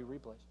never do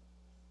replays.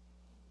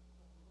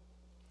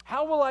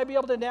 How will I be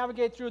able to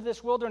navigate through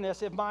this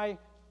wilderness if my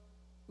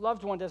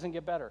loved one doesn't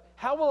get better?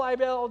 How will I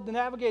be able to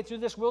navigate through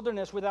this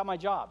wilderness without my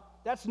job?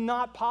 That's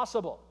not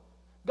possible.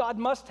 God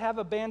must have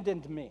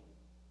abandoned me.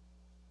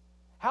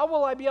 How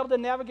will I be able to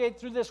navigate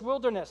through this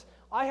wilderness?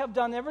 I have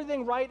done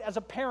everything right as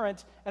a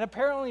parent, and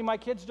apparently my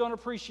kids don't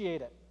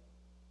appreciate it.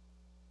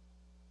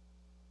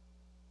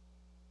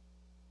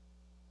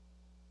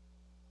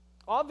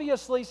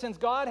 Obviously, since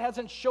God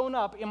hasn't shown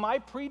up in my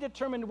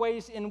predetermined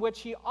ways in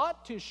which he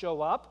ought to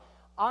show up,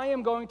 I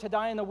am going to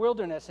die in the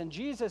wilderness. And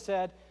Jesus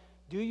said,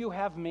 do you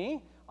have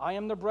me? I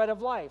am the bread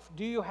of life.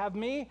 Do you have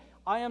me?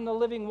 I am the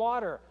living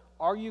water.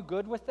 Are you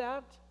good with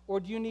that? Or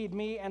do you need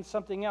me and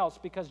something else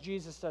because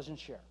Jesus doesn't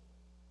share?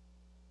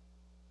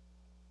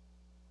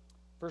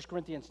 1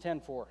 Corinthians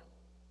 10:4.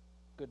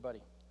 Good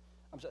buddy.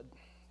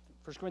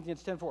 1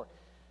 Corinthians 10:4.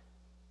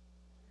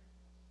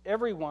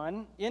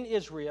 Everyone in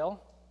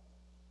Israel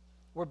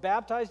were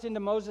baptized into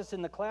Moses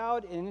in the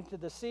cloud and into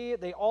the sea.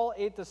 They all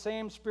ate the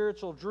same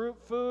spiritual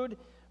food.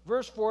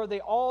 Verse 4, they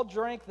all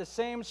drank the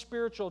same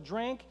spiritual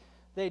drink.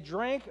 They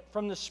drank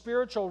from the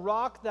spiritual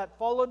rock that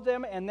followed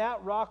them, and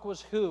that rock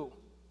was who?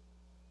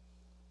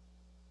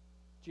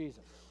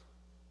 Jesus.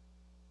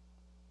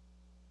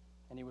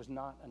 And he was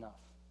not enough.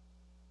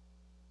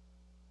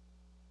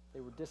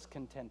 They were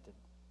discontented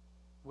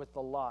with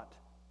the lot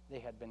they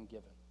had been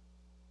given.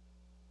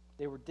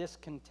 They were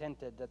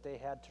discontented that they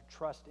had to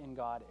trust in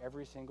God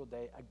every single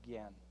day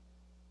again.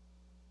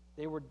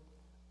 They were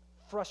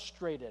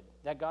frustrated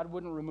that God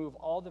wouldn't remove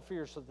all the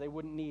fears so that they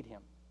wouldn't need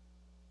him.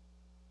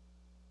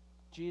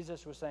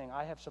 Jesus was saying,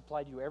 I have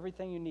supplied you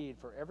everything you need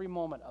for every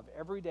moment of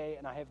every day,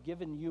 and I have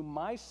given you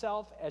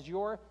myself as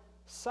your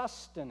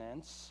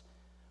sustenance.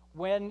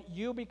 When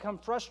you become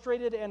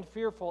frustrated and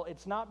fearful,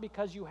 it's not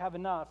because you have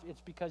enough,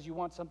 it's because you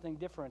want something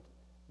different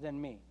than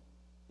me,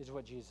 is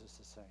what Jesus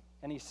is saying.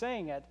 And he's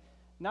saying it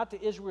not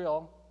to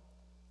Israel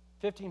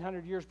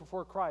 1,500 years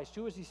before Christ.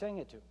 Who is he saying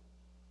it to?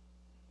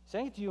 He's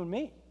saying it to you and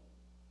me.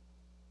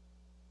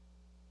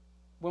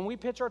 When we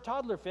pitch our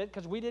toddler fit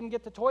because we didn't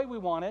get the toy we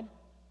wanted,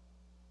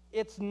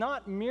 it's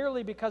not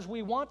merely because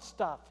we want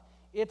stuff.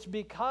 It's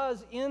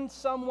because in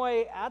some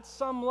way, at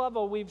some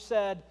level, we've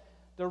said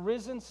the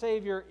risen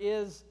Savior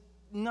is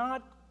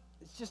not,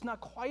 it's just not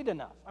quite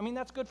enough. I mean,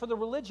 that's good for the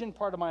religion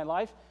part of my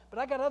life, but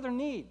I got other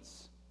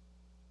needs.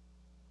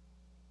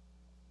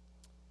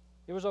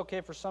 It was okay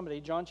for somebody,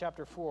 John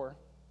chapter 4,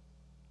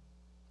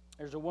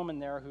 there's a woman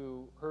there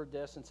who heard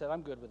this and said,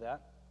 I'm good with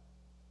that.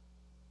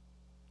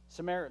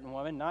 Samaritan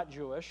woman, not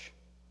Jewish.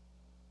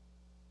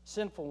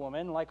 Sinful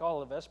woman, like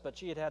all of us, but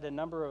she had had a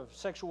number of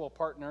sexual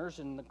partners,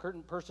 and the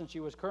person she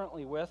was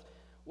currently with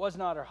was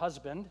not her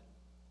husband.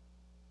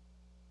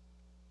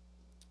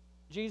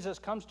 Jesus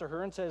comes to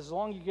her and says, as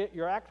long as you get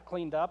your act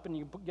cleaned up and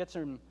you get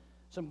some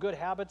good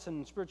habits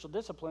and spiritual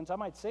disciplines, I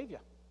might save you.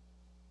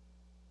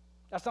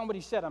 That's not what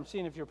he said. I'm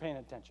seeing if you're paying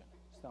attention.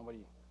 It's not what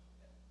he...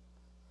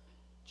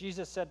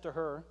 Jesus said to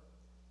her,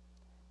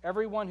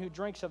 everyone who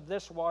drinks of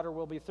this water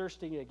will be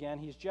thirsty again.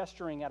 He's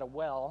gesturing at a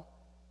well.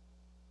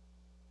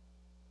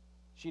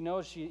 She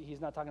knows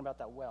he's not talking about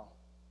that well.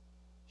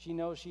 She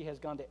knows she has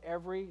gone to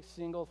every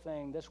single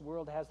thing this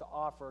world has to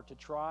offer to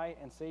try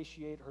and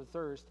satiate her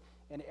thirst,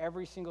 and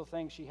every single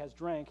thing she has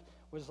drank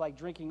was like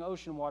drinking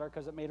ocean water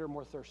because it made her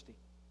more thirsty.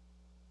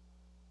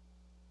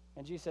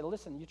 And Jesus said,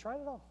 listen, you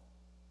tried it all.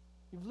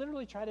 You've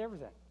literally tried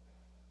everything.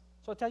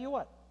 So I'll tell you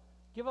what,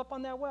 give up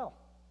on that well.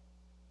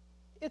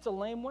 It's a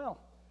lame well.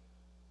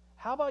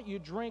 How about you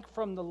drink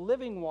from the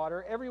living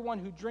water? Everyone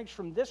who drinks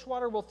from this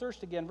water will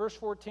thirst again. Verse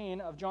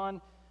 14 of John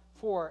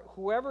 4,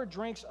 whoever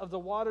drinks of the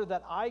water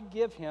that I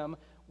give him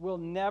will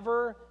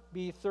never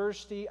be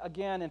thirsty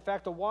again. In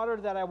fact, the water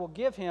that I will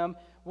give him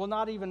will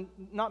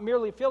not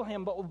merely fill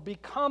him, but will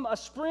become a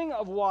spring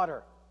of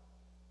water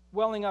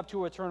welling up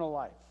to eternal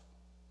life.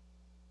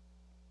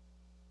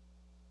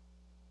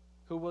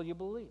 Who will you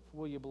believe?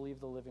 Will you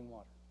believe the living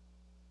water?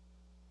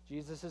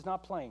 Jesus is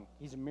not playing.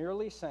 He's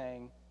merely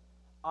saying,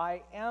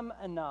 I am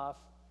enough.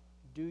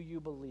 Do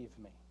you believe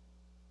me?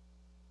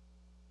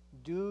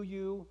 Do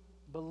you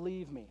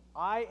believe me?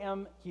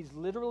 He's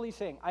literally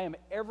saying, I am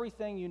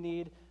everything you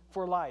need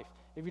for life.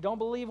 If you don't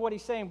believe what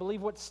he's saying,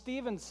 believe what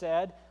Stephen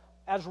said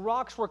as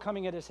rocks were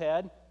coming at his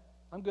head.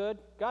 I'm good.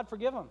 God,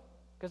 forgive him.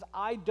 Because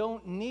I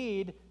don't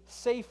need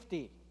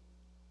safety.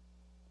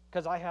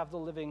 Because I have the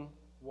living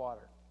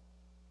water.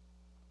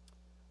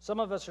 Some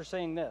of us are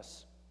saying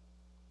this.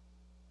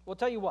 Well,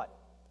 tell you what.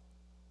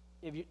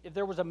 If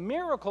there was a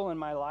miracle in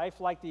my life,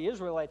 like the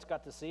Israelites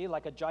got to see,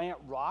 like a giant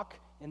rock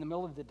in the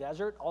middle of the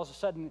desert, all of a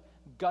sudden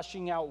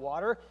gushing out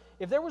water,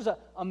 if there was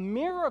a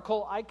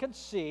miracle I could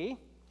see,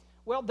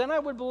 well, then I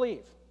would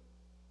believe.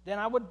 Then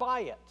I would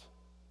buy it.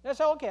 And I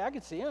say, okay, I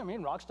could see it. I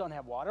mean, rocks don't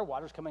have water.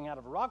 Water's coming out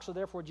of a rock, so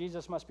therefore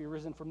Jesus must be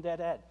risen from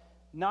dead.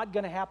 Not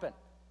going to happen.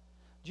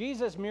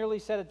 Jesus merely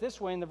said it this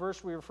way in the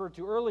verse we referred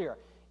to earlier.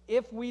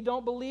 If we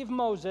don't believe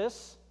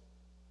Moses,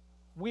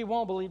 we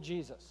won't believe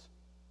Jesus.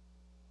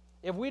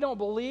 If we don't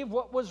believe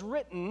what was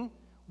written,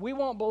 we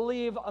won't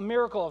believe a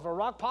miracle. If a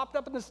rock popped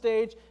up on the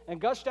stage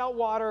and gushed out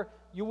water,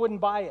 you wouldn't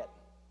buy it.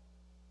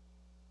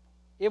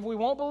 If we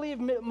won't believe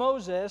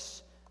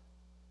Moses,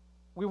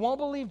 we won't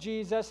believe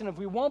Jesus, and if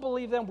we won't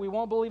believe them, we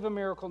won't believe a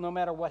miracle no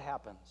matter what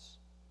happens.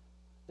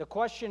 The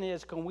question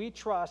is, can we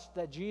trust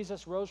that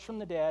Jesus rose from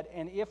the dead?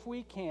 And if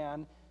we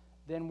can,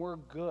 then we're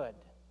good.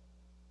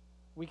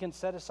 We can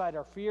set aside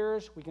our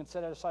fears, we can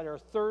set aside our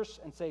thirst,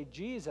 and say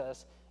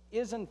Jesus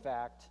is in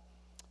fact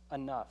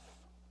enough.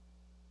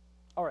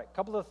 All right, a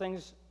couple of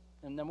things,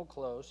 and then we'll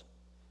close.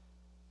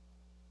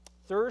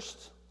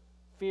 Thirst,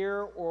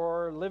 fear,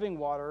 or living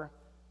water.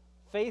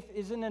 Faith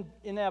isn't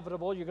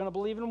inevitable. You're going to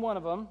believe in one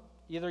of them.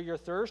 Either your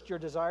thirst, your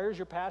desires,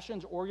 your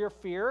passions, or your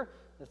fear,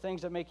 the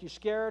things that make you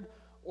scared,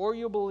 or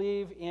you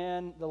believe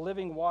in the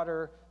living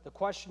water. The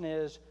question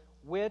is,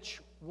 which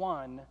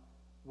one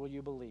will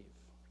you believe?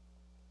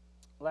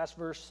 Last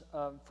verse,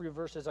 few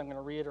verses I'm going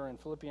to read are in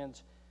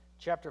Philippians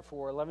chapter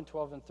 4, 11,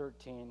 12, and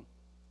 13.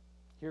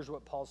 Here's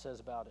what Paul says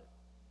about it.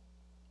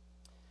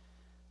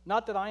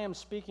 Not that I am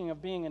speaking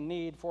of being in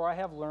need, for I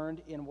have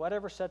learned in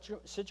whatever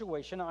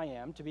situation I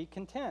am to be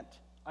content.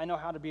 I know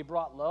how to be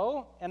brought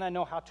low, and I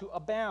know how to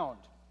abound.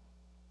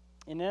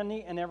 In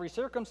any and every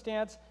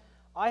circumstance,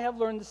 I have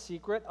learned the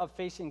secret of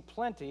facing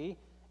plenty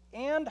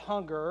and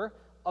hunger,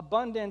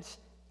 abundance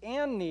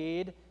and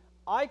need.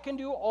 I can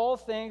do all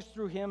things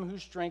through him who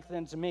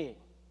strengthens me.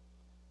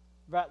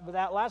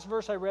 That last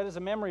verse I read is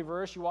a memory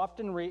verse. You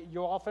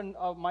often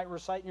might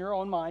recite in your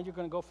own mind. You're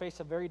going to go face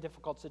a very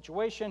difficult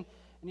situation,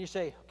 and you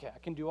say, okay, I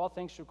can do all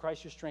things through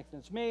Christ who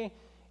strengthens me,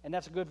 and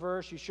that's a good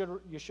verse.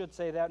 You should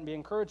say that and be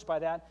encouraged by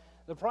that.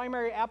 The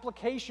primary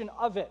application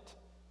of it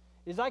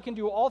is I can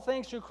do all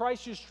things through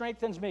Christ who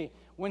strengthens me.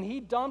 When he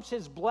dumps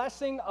his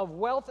blessing of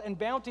wealth and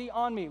bounty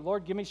on me,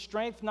 Lord, give me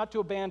strength not to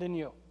abandon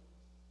you.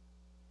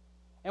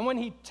 And when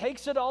he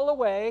takes it all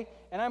away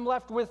and I'm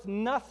left with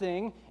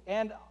nothing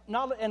and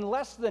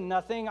less than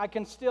nothing, I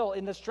can still,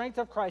 in the strength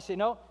of Christ, say,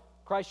 no,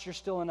 Christ, you're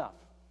still enough.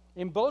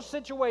 In both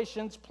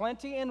situations,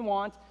 plenty and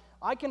want,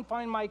 I can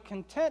find my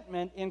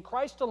contentment in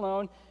Christ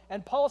alone.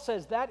 And Paul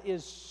says that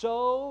is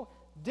so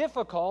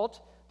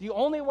difficult. The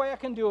only way I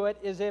can do it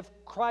is if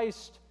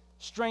Christ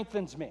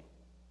strengthens me.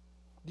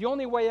 The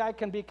only way I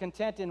can be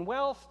content in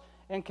wealth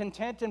and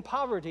content in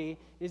poverty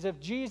is if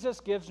Jesus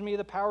gives me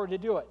the power to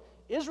do it.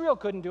 Israel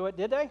couldn't do it,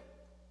 did they?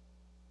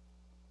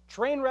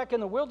 Train wreck in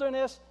the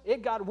wilderness.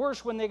 It got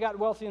worse when they got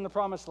wealthy in the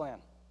promised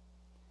land.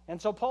 And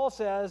so Paul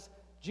says,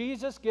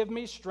 Jesus, give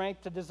me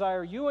strength to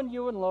desire you and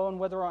you alone,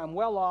 whether I'm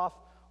well off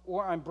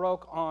or I'm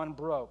broke on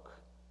broke.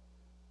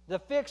 The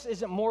fix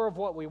isn't more of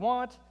what we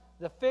want.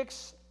 The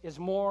fix is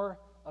more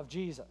of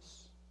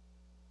Jesus.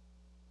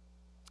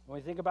 When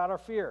we think about our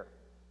fear,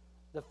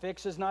 the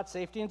fix is not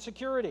safety and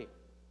security.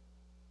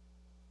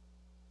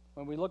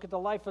 When we look at the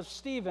life of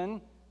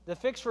Stephen, the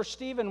fix for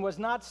Stephen was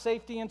not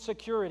safety and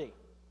security.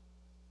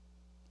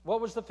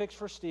 What was the fix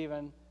for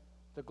Stephen?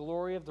 The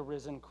glory of the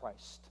risen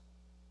Christ.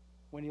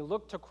 When he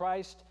looked to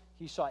Christ,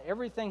 he saw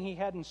everything he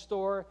had in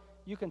store.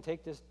 You can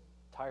take this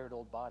tired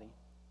old body.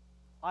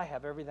 I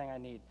have everything I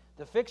need.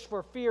 The fix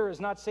for fear is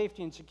not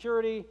safety and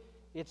security.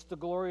 It's the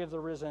glory of the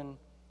risen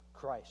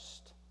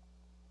Christ.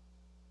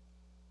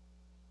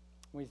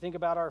 When we think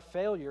about our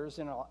failures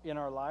in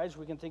our lives,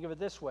 we can think of it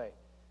this way.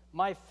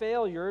 My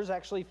failures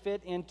actually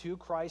fit into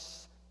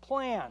Christ's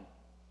plan.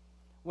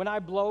 When I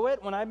blow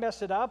it, when I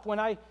mess it up, when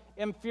I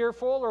am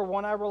fearful or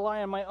when I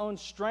rely on my own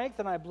strength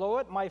and I blow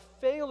it, my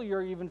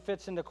failure even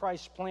fits into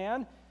Christ's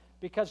plan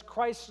because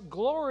Christ's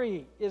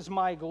glory is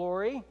my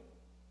glory,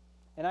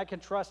 and I can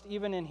trust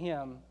even in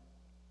him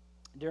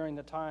during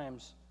the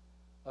times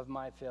of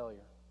my failure.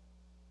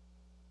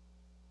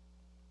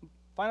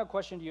 Final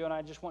question to you, and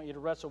I just want you to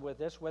wrestle with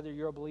this, whether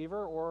you're a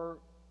believer or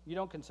you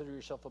don't consider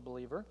yourself a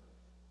believer.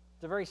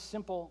 It's a very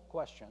simple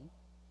question.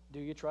 Do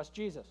you trust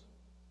Jesus?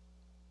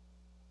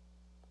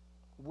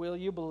 Will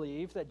you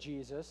believe that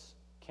Jesus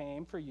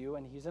came for you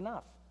and he's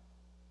enough?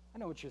 I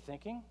know what you're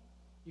thinking.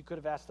 You could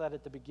have asked that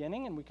at the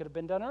beginning and we could have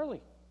been done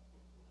early.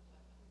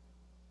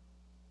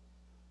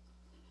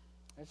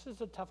 This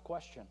is a tough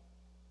question.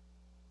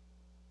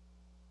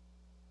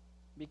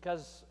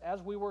 Because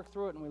as we work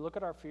through it and we look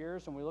at our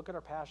fears and we look at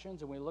our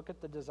passions and we look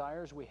at the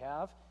desires we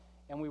have,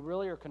 and we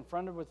really are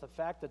confronted with the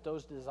fact that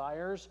those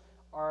desires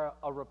are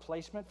a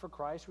replacement for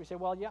Christ, we say,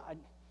 well, yeah,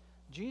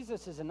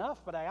 Jesus is enough,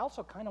 but I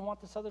also kind of want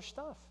this other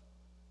stuff.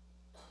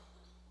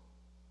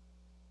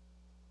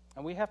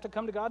 And we have to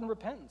come to God in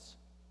repentance.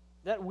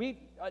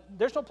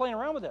 There's no playing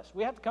around with this.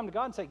 We have to come to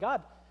God and say,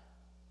 God,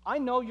 I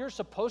know you're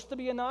supposed to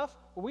be enough,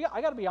 but I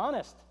got to be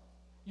honest.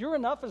 You're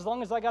enough as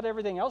long as I got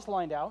everything else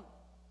lined out.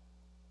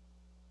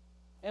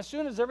 As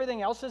soon as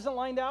everything else isn't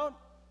lined out,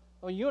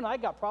 well, you and I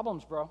got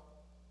problems, bro.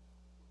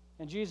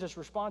 And Jesus'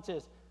 response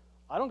is,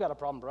 I don't got a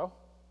problem, bro.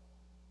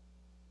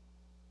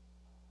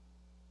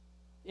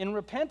 In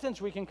repentance,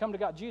 we can come to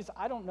God. Jesus,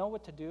 I don't know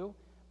what to do,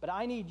 but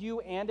I need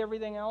you and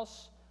everything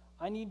else.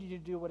 I need you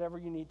to do whatever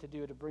you need to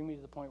do to bring me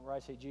to the point where I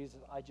say,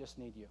 Jesus, I just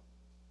need you.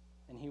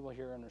 And he will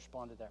hear and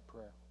respond to that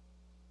prayer.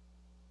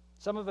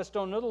 Some of us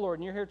don't know the Lord,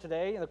 and you're here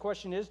today, and the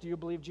question is, do you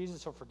believe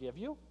Jesus will forgive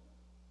you?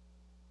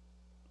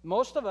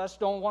 Most of us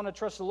don't want to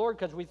trust the Lord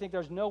because we think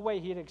there's no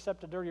way he'd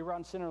accept a dirty,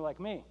 rotten sinner like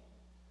me.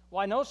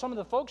 Well, I know some of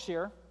the folks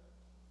here.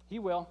 He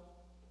will.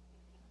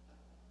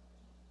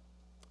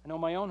 I know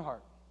my own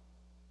heart.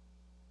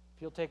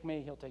 If he'll take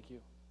me, he'll take you.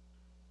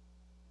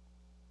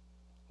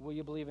 Will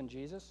you believe in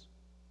Jesus,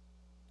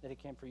 that he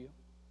came for you?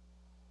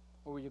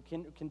 Or will you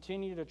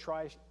continue to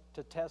try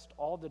to test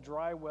all the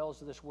dry wells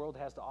that this world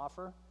has to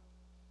offer?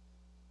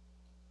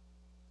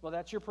 Well,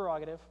 that's your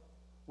prerogative.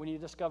 When you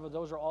discover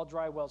those are all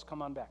dry wells,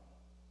 come on back.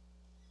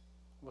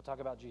 We'll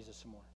talk about Jesus some more.